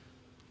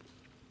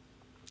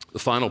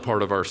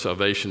part of our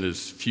salvation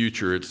is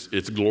future.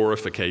 It's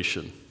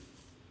glorification.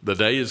 The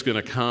day is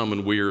going to come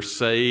when we are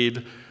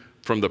saved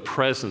from the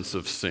presence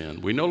of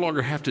sin. We no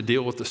longer have to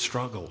deal with the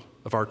struggle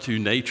of our two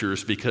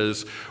natures,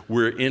 because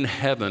we're in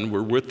heaven,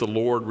 we're with the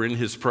Lord, we're in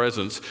His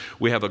presence.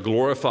 We have a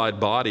glorified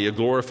body, a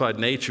glorified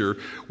nature.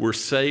 We're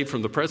saved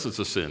from the presence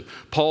of sin.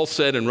 Paul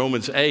said in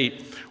Romans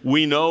 8,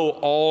 we know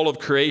all of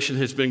creation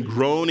has been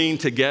groaning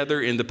together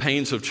in the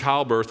pains of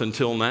childbirth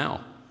until now.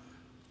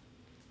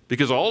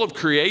 Because all of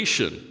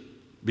creation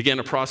began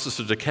a process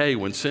of decay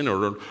when sin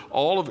entered.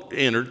 All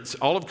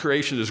of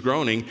creation is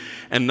groaning,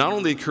 and not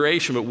only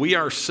creation, but we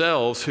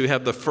ourselves who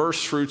have the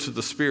first fruits of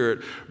the Spirit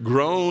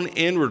groan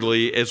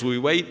inwardly as we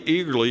wait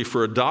eagerly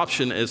for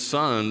adoption as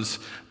sons,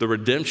 the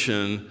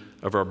redemption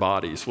of our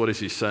bodies. What is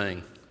he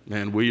saying?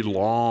 Man, we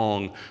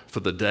long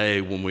for the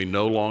day when we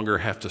no longer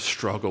have to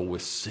struggle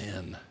with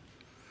sin.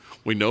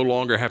 We no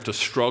longer have to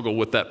struggle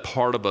with that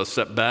part of us,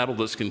 that battle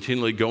that's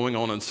continually going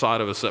on inside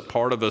of us, that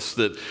part of us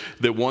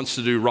that wants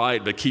to do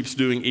right but keeps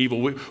doing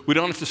evil. We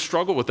don't have to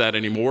struggle with that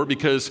anymore,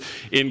 because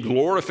in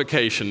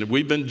glorification,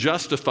 we've been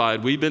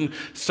justified, we've been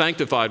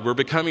sanctified, we're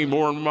becoming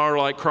more and more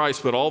like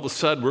Christ, but all of a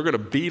sudden we're going to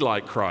be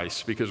like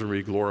Christ because we're going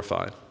to be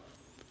glorified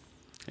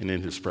and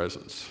in His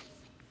presence.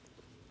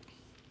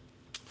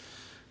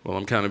 Well,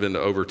 I'm kind of into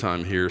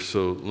overtime here,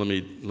 so let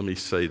me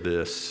say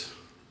this.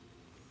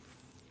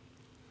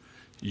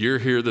 You're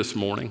here this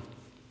morning,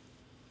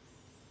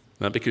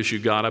 not because you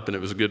got up and it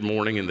was a good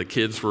morning and the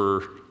kids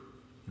were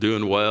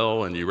doing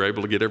well and you were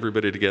able to get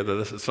everybody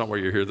together. That's not why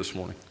you're here this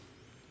morning.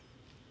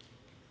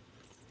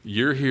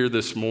 You're here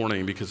this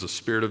morning because the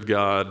Spirit of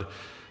God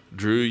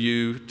drew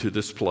you to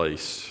this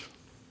place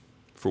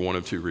for one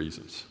of two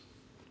reasons.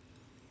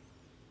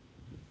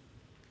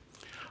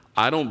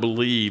 I don't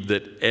believe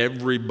that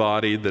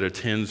everybody that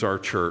attends our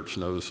church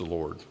knows the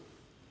Lord.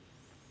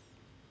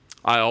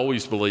 I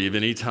always believe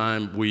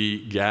anytime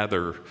we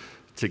gather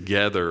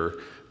together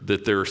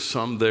that there are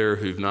some there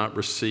who've not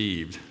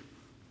received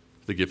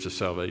the gift of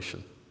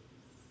salvation.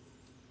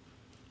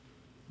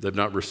 They've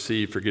not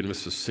received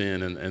forgiveness of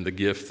sin and the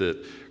gift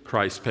that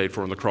Christ paid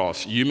for on the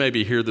cross. You may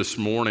be here this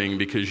morning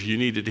because you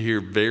needed to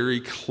hear very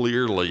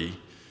clearly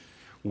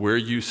where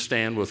you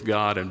stand with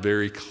God and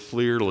very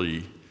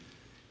clearly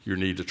your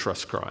need to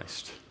trust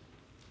Christ.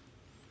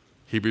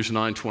 Hebrews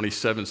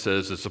 9:27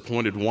 says it's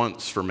appointed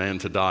once for man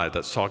to die.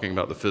 That's talking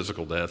about the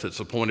physical death. It's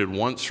appointed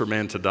once for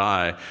man to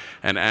die,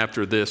 and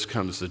after this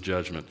comes the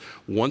judgment.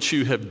 Once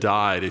you have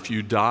died, if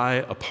you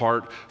die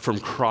apart from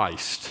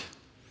Christ,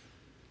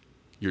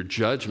 your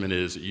judgment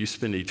is that you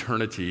spend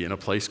eternity in a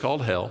place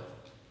called hell,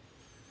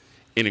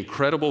 in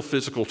incredible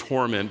physical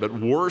torment, but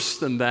worse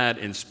than that,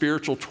 in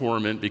spiritual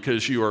torment,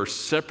 because you are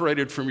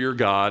separated from your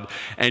God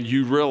and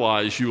you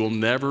realize you will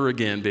never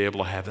again be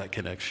able to have that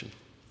connection.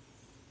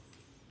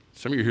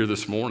 Some of you here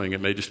this morning,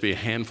 it may just be a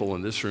handful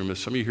in this room, and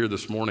some of you here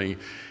this morning,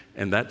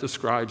 and that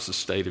describes the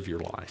state of your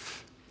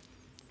life.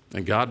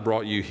 And God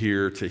brought you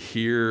here to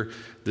hear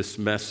this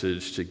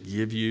message, to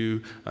give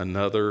you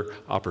another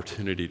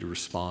opportunity to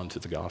respond to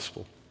the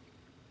gospel.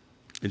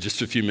 In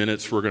just a few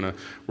minutes, we're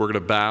gonna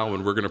bow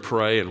and we're gonna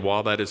pray. And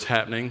while that is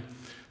happening,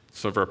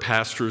 some of our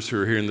pastors who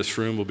are here in this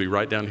room will be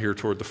right down here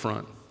toward the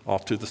front,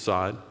 off to the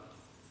side.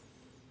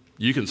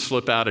 You can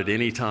slip out at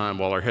any time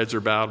while our heads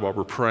are bowed, while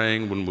we're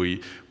praying,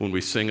 when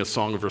we sing a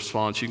song of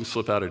response. You can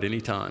slip out at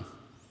any time.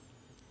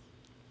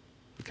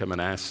 Come and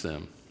ask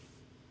them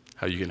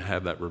how you can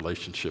have that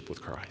relationship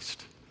with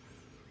Christ.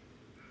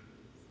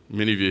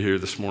 Many of you here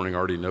this morning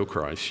already know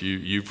Christ.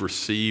 You've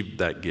received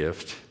that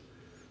gift.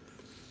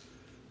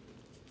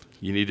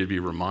 You need to be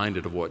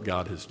reminded of what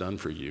God has done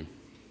for you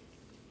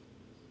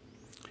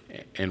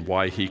and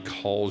why he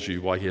calls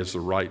you, why he has the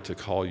right to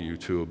call you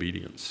to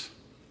obedience.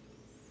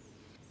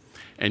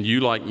 And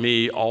you, like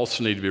me,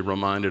 also need to be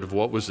reminded of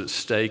what was at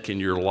stake in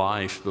your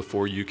life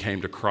before you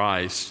came to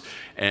Christ,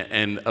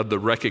 and of the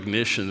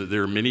recognition that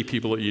there are many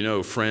people that you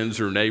know, friends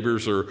or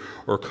neighbors or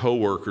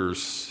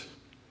coworkers,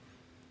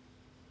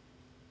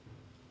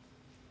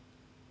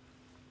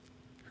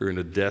 who are in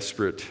a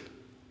desperate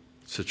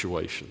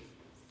situation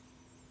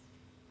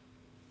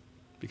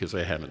because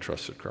they haven't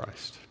trusted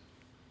Christ.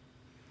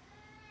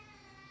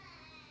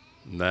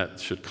 And that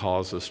should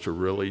cause us to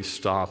really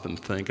stop and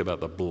think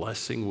about the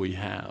blessing we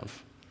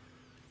have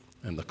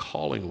and the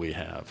calling we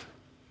have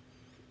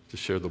to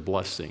share the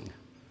blessing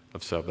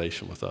of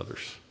salvation with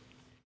others.